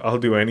 like, I'll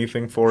do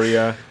anything for you.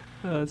 Oh,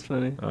 that's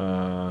funny.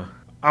 I'm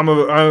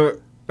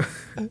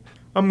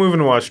moving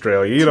to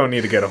Australia. You don't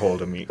need to get a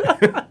hold of me.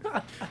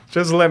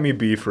 Just let me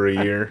be for a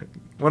year.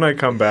 When I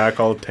come back,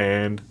 all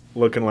tanned,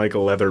 looking like a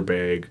leather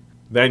bag.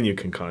 Then you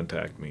can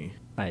contact me.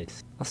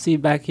 Nice. I'll see you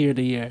back here in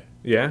a year.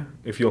 Yeah,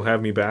 if you'll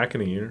have me back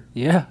in a year.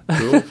 Yeah.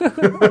 Cool.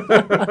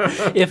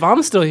 If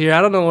I'm still here,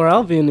 I don't know where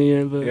I'll be in a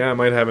year. But yeah, I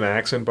might have an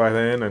accent by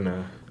then and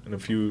a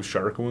few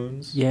shark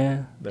wounds.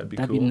 Yeah. That'd be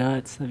That'd cool. be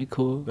nuts. That'd be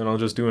cool. Then I'll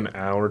just do an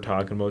hour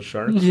talking about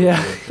sharks.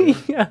 Yeah.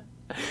 Yeah.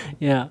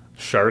 Yeah.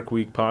 Shark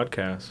Week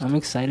podcast. I'm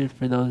excited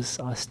for those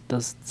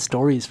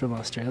stories from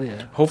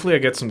Australia. Hopefully I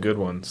get some good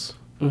ones.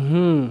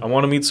 Mm-hmm. I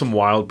want to meet some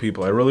wild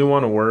people. I really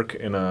want to work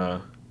in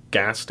a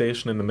gas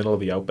station in the middle of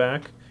the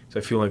outback. So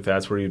I feel like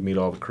that's where you'd meet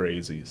all the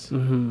crazies.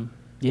 Mm-hmm.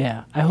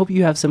 Yeah. I hope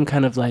you have some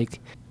kind of like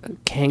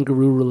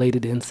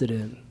kangaroo-related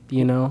incident,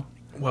 you know?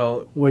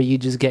 Well, where you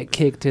just get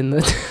kicked in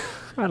the...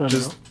 I don't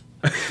know.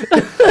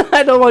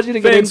 I don't want you to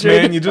get injured.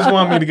 Thanks, man. You just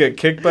want me to get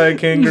kicked by a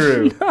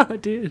kangaroo. No,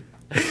 dude.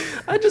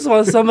 I just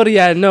want somebody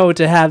I know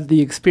to have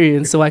the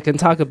experience so I can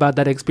talk about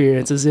that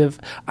experience as if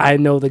I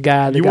know the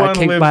guy that got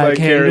kicked by a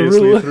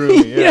kangaroo. Through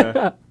me,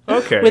 yeah.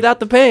 Okay. Without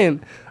the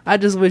pain. I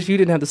just wish you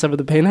didn't have to suffer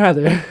the pain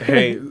either.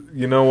 Hey,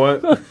 you know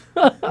what?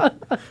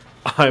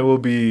 I'll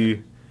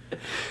be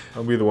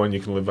the one you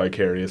can live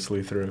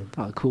vicariously through.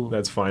 Oh, cool.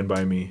 That's fine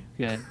by me.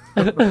 Yeah.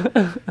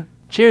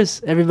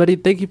 Cheers, everybody.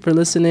 Thank you for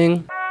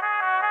listening.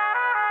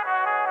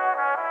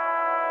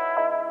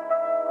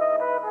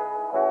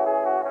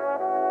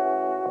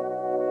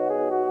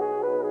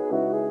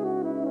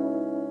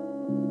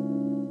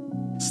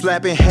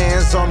 Slapping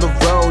hands on the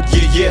road,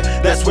 yeah,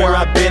 that's where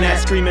I've been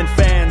at. Screaming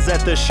fans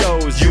at the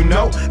shows, you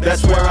know,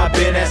 that's where I've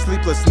been at.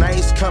 Sleepless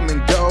nights come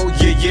and go,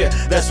 yeah,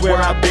 that's where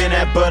I've been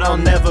at. But I'll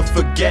never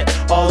forget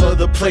all of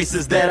the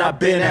places that I've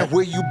been at.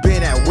 Where you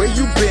been at, where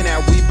you been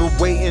at, we've been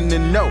waiting to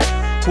know.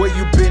 Where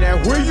you been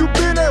at, where you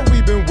been at,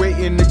 we've been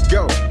waiting to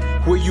go.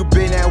 Where you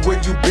been at, where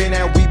you been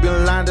at, we've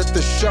been lined at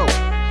the show.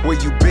 Where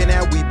you been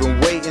at, we've been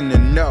waiting to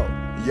know,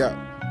 yo.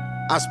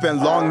 I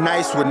spent long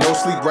nights with no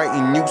sleep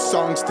writing new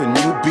songs to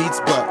new beats,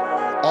 but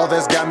all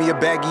that's got me are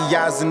baggy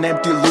eyes and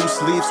empty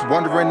loose leaves.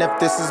 Wondering if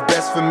this is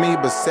best for me,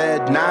 but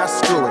said, nah,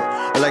 screw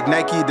it. Like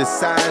Nike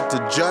decided to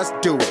just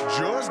do it.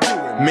 Just do it.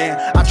 Man,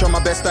 I try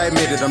my best, I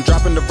admit it. I'm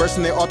dropping the verse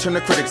and they all turn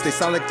to critics. They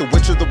sound like the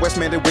witch of the West,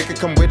 man, they wicked.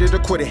 Come with it or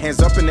quit it. Hands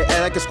up in the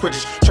air like it's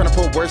Quidditch. Trying to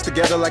put words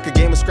together like a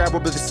game of Scrabble,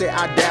 but they say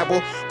I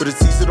dabble. But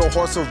it's easy to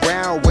horse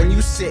around when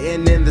you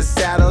sitting in the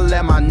saddle.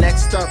 Am I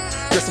next up?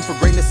 Destined for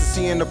greatness and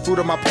seeing the fruit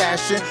of my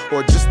passion?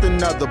 Or just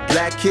another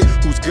black kid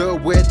who's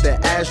good with the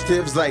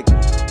adjectives? Like,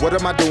 what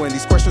am I doing?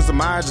 These questions of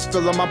mine just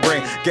fill up my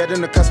brain.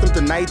 Getting accustomed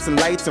to nights and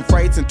lights and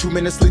frights and 2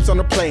 minute sleeps on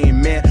the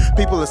plane, man.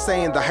 People are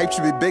saying the hype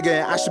should be bigger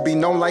and I should be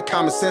known like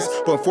common sense.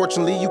 But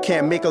unfortunately, you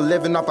can't make a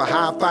living off of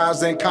high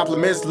fives and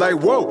compliments. Like,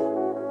 whoa,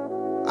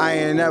 I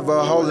ain't ever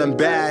holding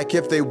back.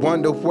 If they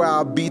wonder where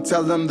I'll be,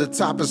 tell them the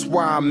top is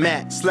where I'm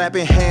at.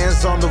 Slapping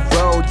hands on the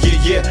road,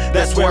 yeah,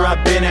 that's where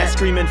I've been at.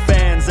 Screaming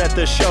fans at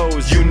the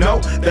shows, you know,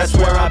 that's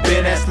where I've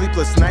been at.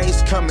 Sleepless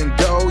nights come and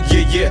go,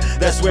 yeah,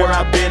 that's where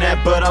I've been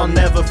at. But I'll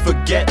never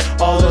forget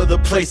all of the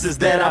places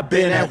that I've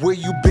been at. Where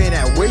you been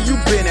at, where you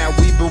been at,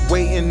 we've been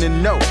waiting to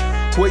know.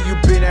 Where you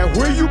been at,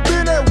 where you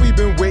been at, we've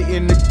been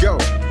waiting to go.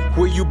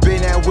 Where you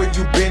been at, where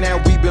you been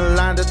at, we've been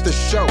lined at the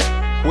show.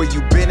 Where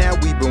you been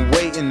at, we've been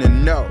waiting to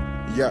know,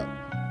 yo.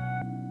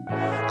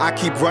 I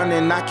keep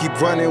running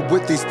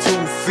with these 2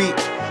 feet.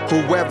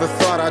 Whoever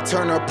thought I'd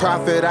turn a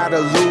profit out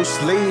of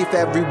loose leaf?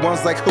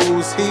 Everyone's like,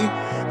 who's he?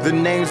 The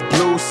name's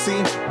Blue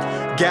Sea.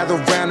 Gather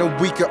round and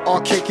we can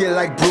all kick it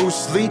like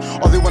Bruce Lee.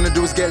 All they wanna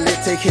do is get lit,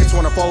 take hits,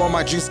 wanna fall on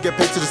my juice, get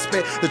paid to the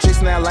spit. They're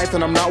chasing that life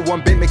and I'm not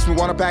one bit, makes me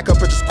wanna back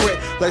up or just quit.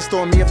 Life's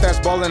throwing me a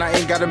fastball and I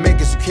ain't gotta make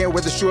it. So you can't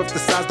wear the shoe if the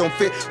size don't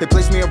fit. They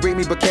place me and rate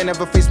me but can't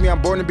ever face me.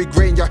 I'm born to be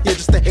great and y'all here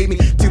just to hate me.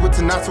 T with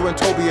Tanatsu and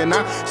Toby and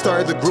I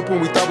started the group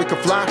when we thought we could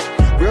fly.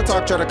 Real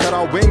talk, try to cut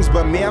our wings,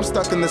 but me, I'm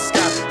stuck in the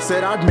sky.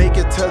 Said I'd make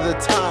it to the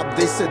top,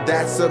 they said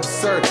that's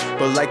absurd.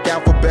 But like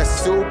alphabet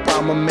soup,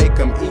 I'ma make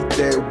them eat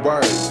their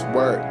words.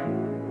 Word.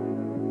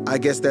 I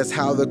guess that's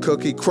how the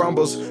cookie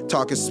crumbles.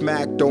 Talking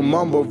smack, don't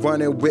mumble.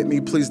 Running with me,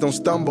 please don't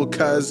stumble.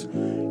 Cause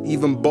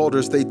even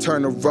boulders, they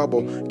turn to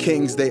rubble.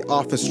 Kings, they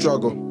often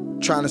struggle.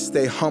 Trying to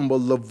stay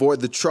humble,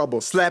 avoid the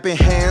trouble. Slapping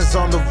hands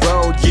on the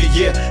road,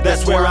 yeah,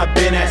 that's where I've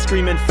been at.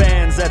 Screaming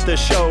fans at the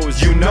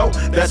shows, you know,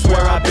 that's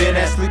where I've been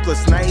at.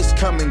 Sleepless nights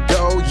come and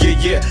go,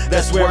 yeah,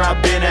 that's where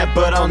I've been at.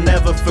 But I'll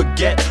never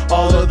forget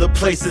all of the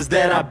places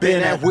that I've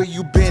been at. Where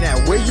you been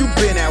at, where you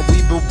been at,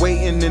 we've been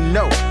waiting to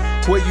know.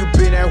 Where you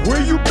been at,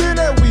 where you been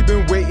at, we've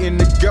been waiting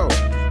to go.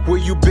 Where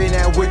you been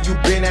at, where you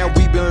been at,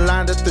 we've been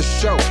lined at the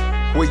show.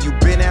 Where you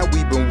been at,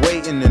 we've been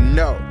waiting to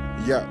know,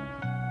 yeah.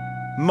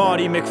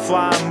 Marty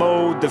McFly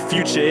mode, the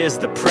future is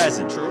the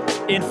present.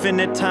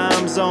 Infinite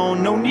time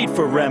zone, no need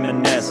for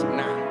reminiscing.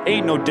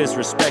 Ain't no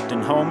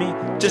disrespecting,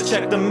 homie, just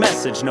check the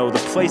message. Know the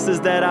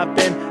places that I've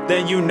been,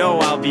 then you know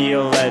I'll be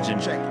a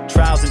legend.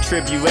 Trials and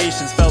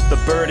tribulations, felt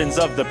the burdens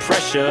of the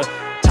pressure.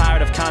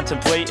 Tired of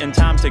contemplating,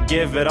 time to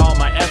give it all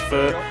my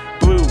effort.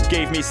 Blue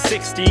gave me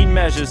 16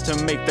 measures to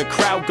make the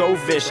crowd go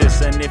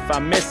vicious. And if I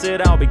miss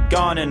it, I'll be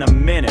gone in a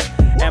minute.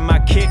 And my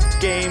kick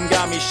game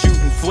got me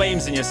shooting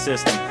flames in your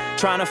system.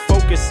 Trying to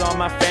focus on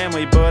my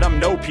family, but I'm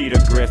no Peter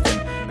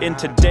Griffin. In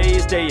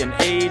today's day and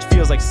age,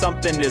 feels like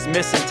something is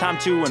missing. Time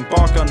to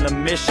embark on the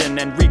mission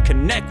and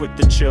reconnect with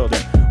the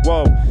children.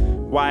 Whoa,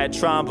 Wyatt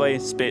Tremblay,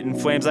 spitting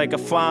flames like a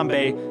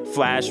flambe.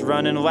 Flash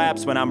running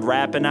laps when I'm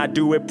rapping, I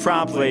do it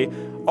promptly.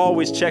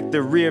 Always check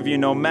the rear view,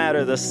 no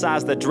matter the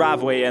size of the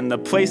driveway. And the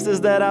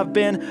places that I've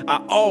been,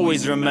 I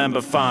always remember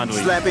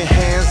fondly. Slapping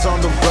hands on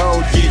the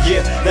road,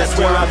 yeah, that's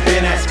where I've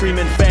been at.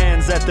 Screaming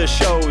fans at the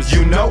shows,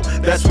 you know,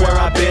 that's where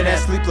I've been at.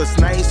 Sleepless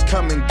nights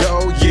come and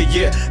go,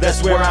 yeah,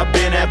 that's where I've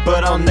been at.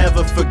 But I'll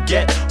never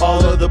forget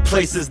all of the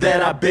places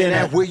that I've been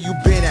at. Where you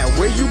been at,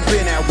 where you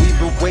been at, we've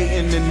been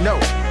waiting to know.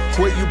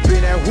 Where you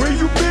been at, where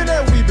you been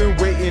at, we've been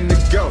waiting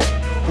to go.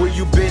 Where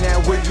you been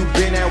at, where you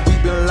been at,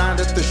 we've been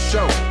lined at the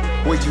show.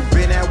 Where you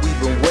been at, we've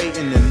been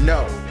waiting to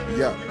know,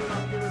 yeah.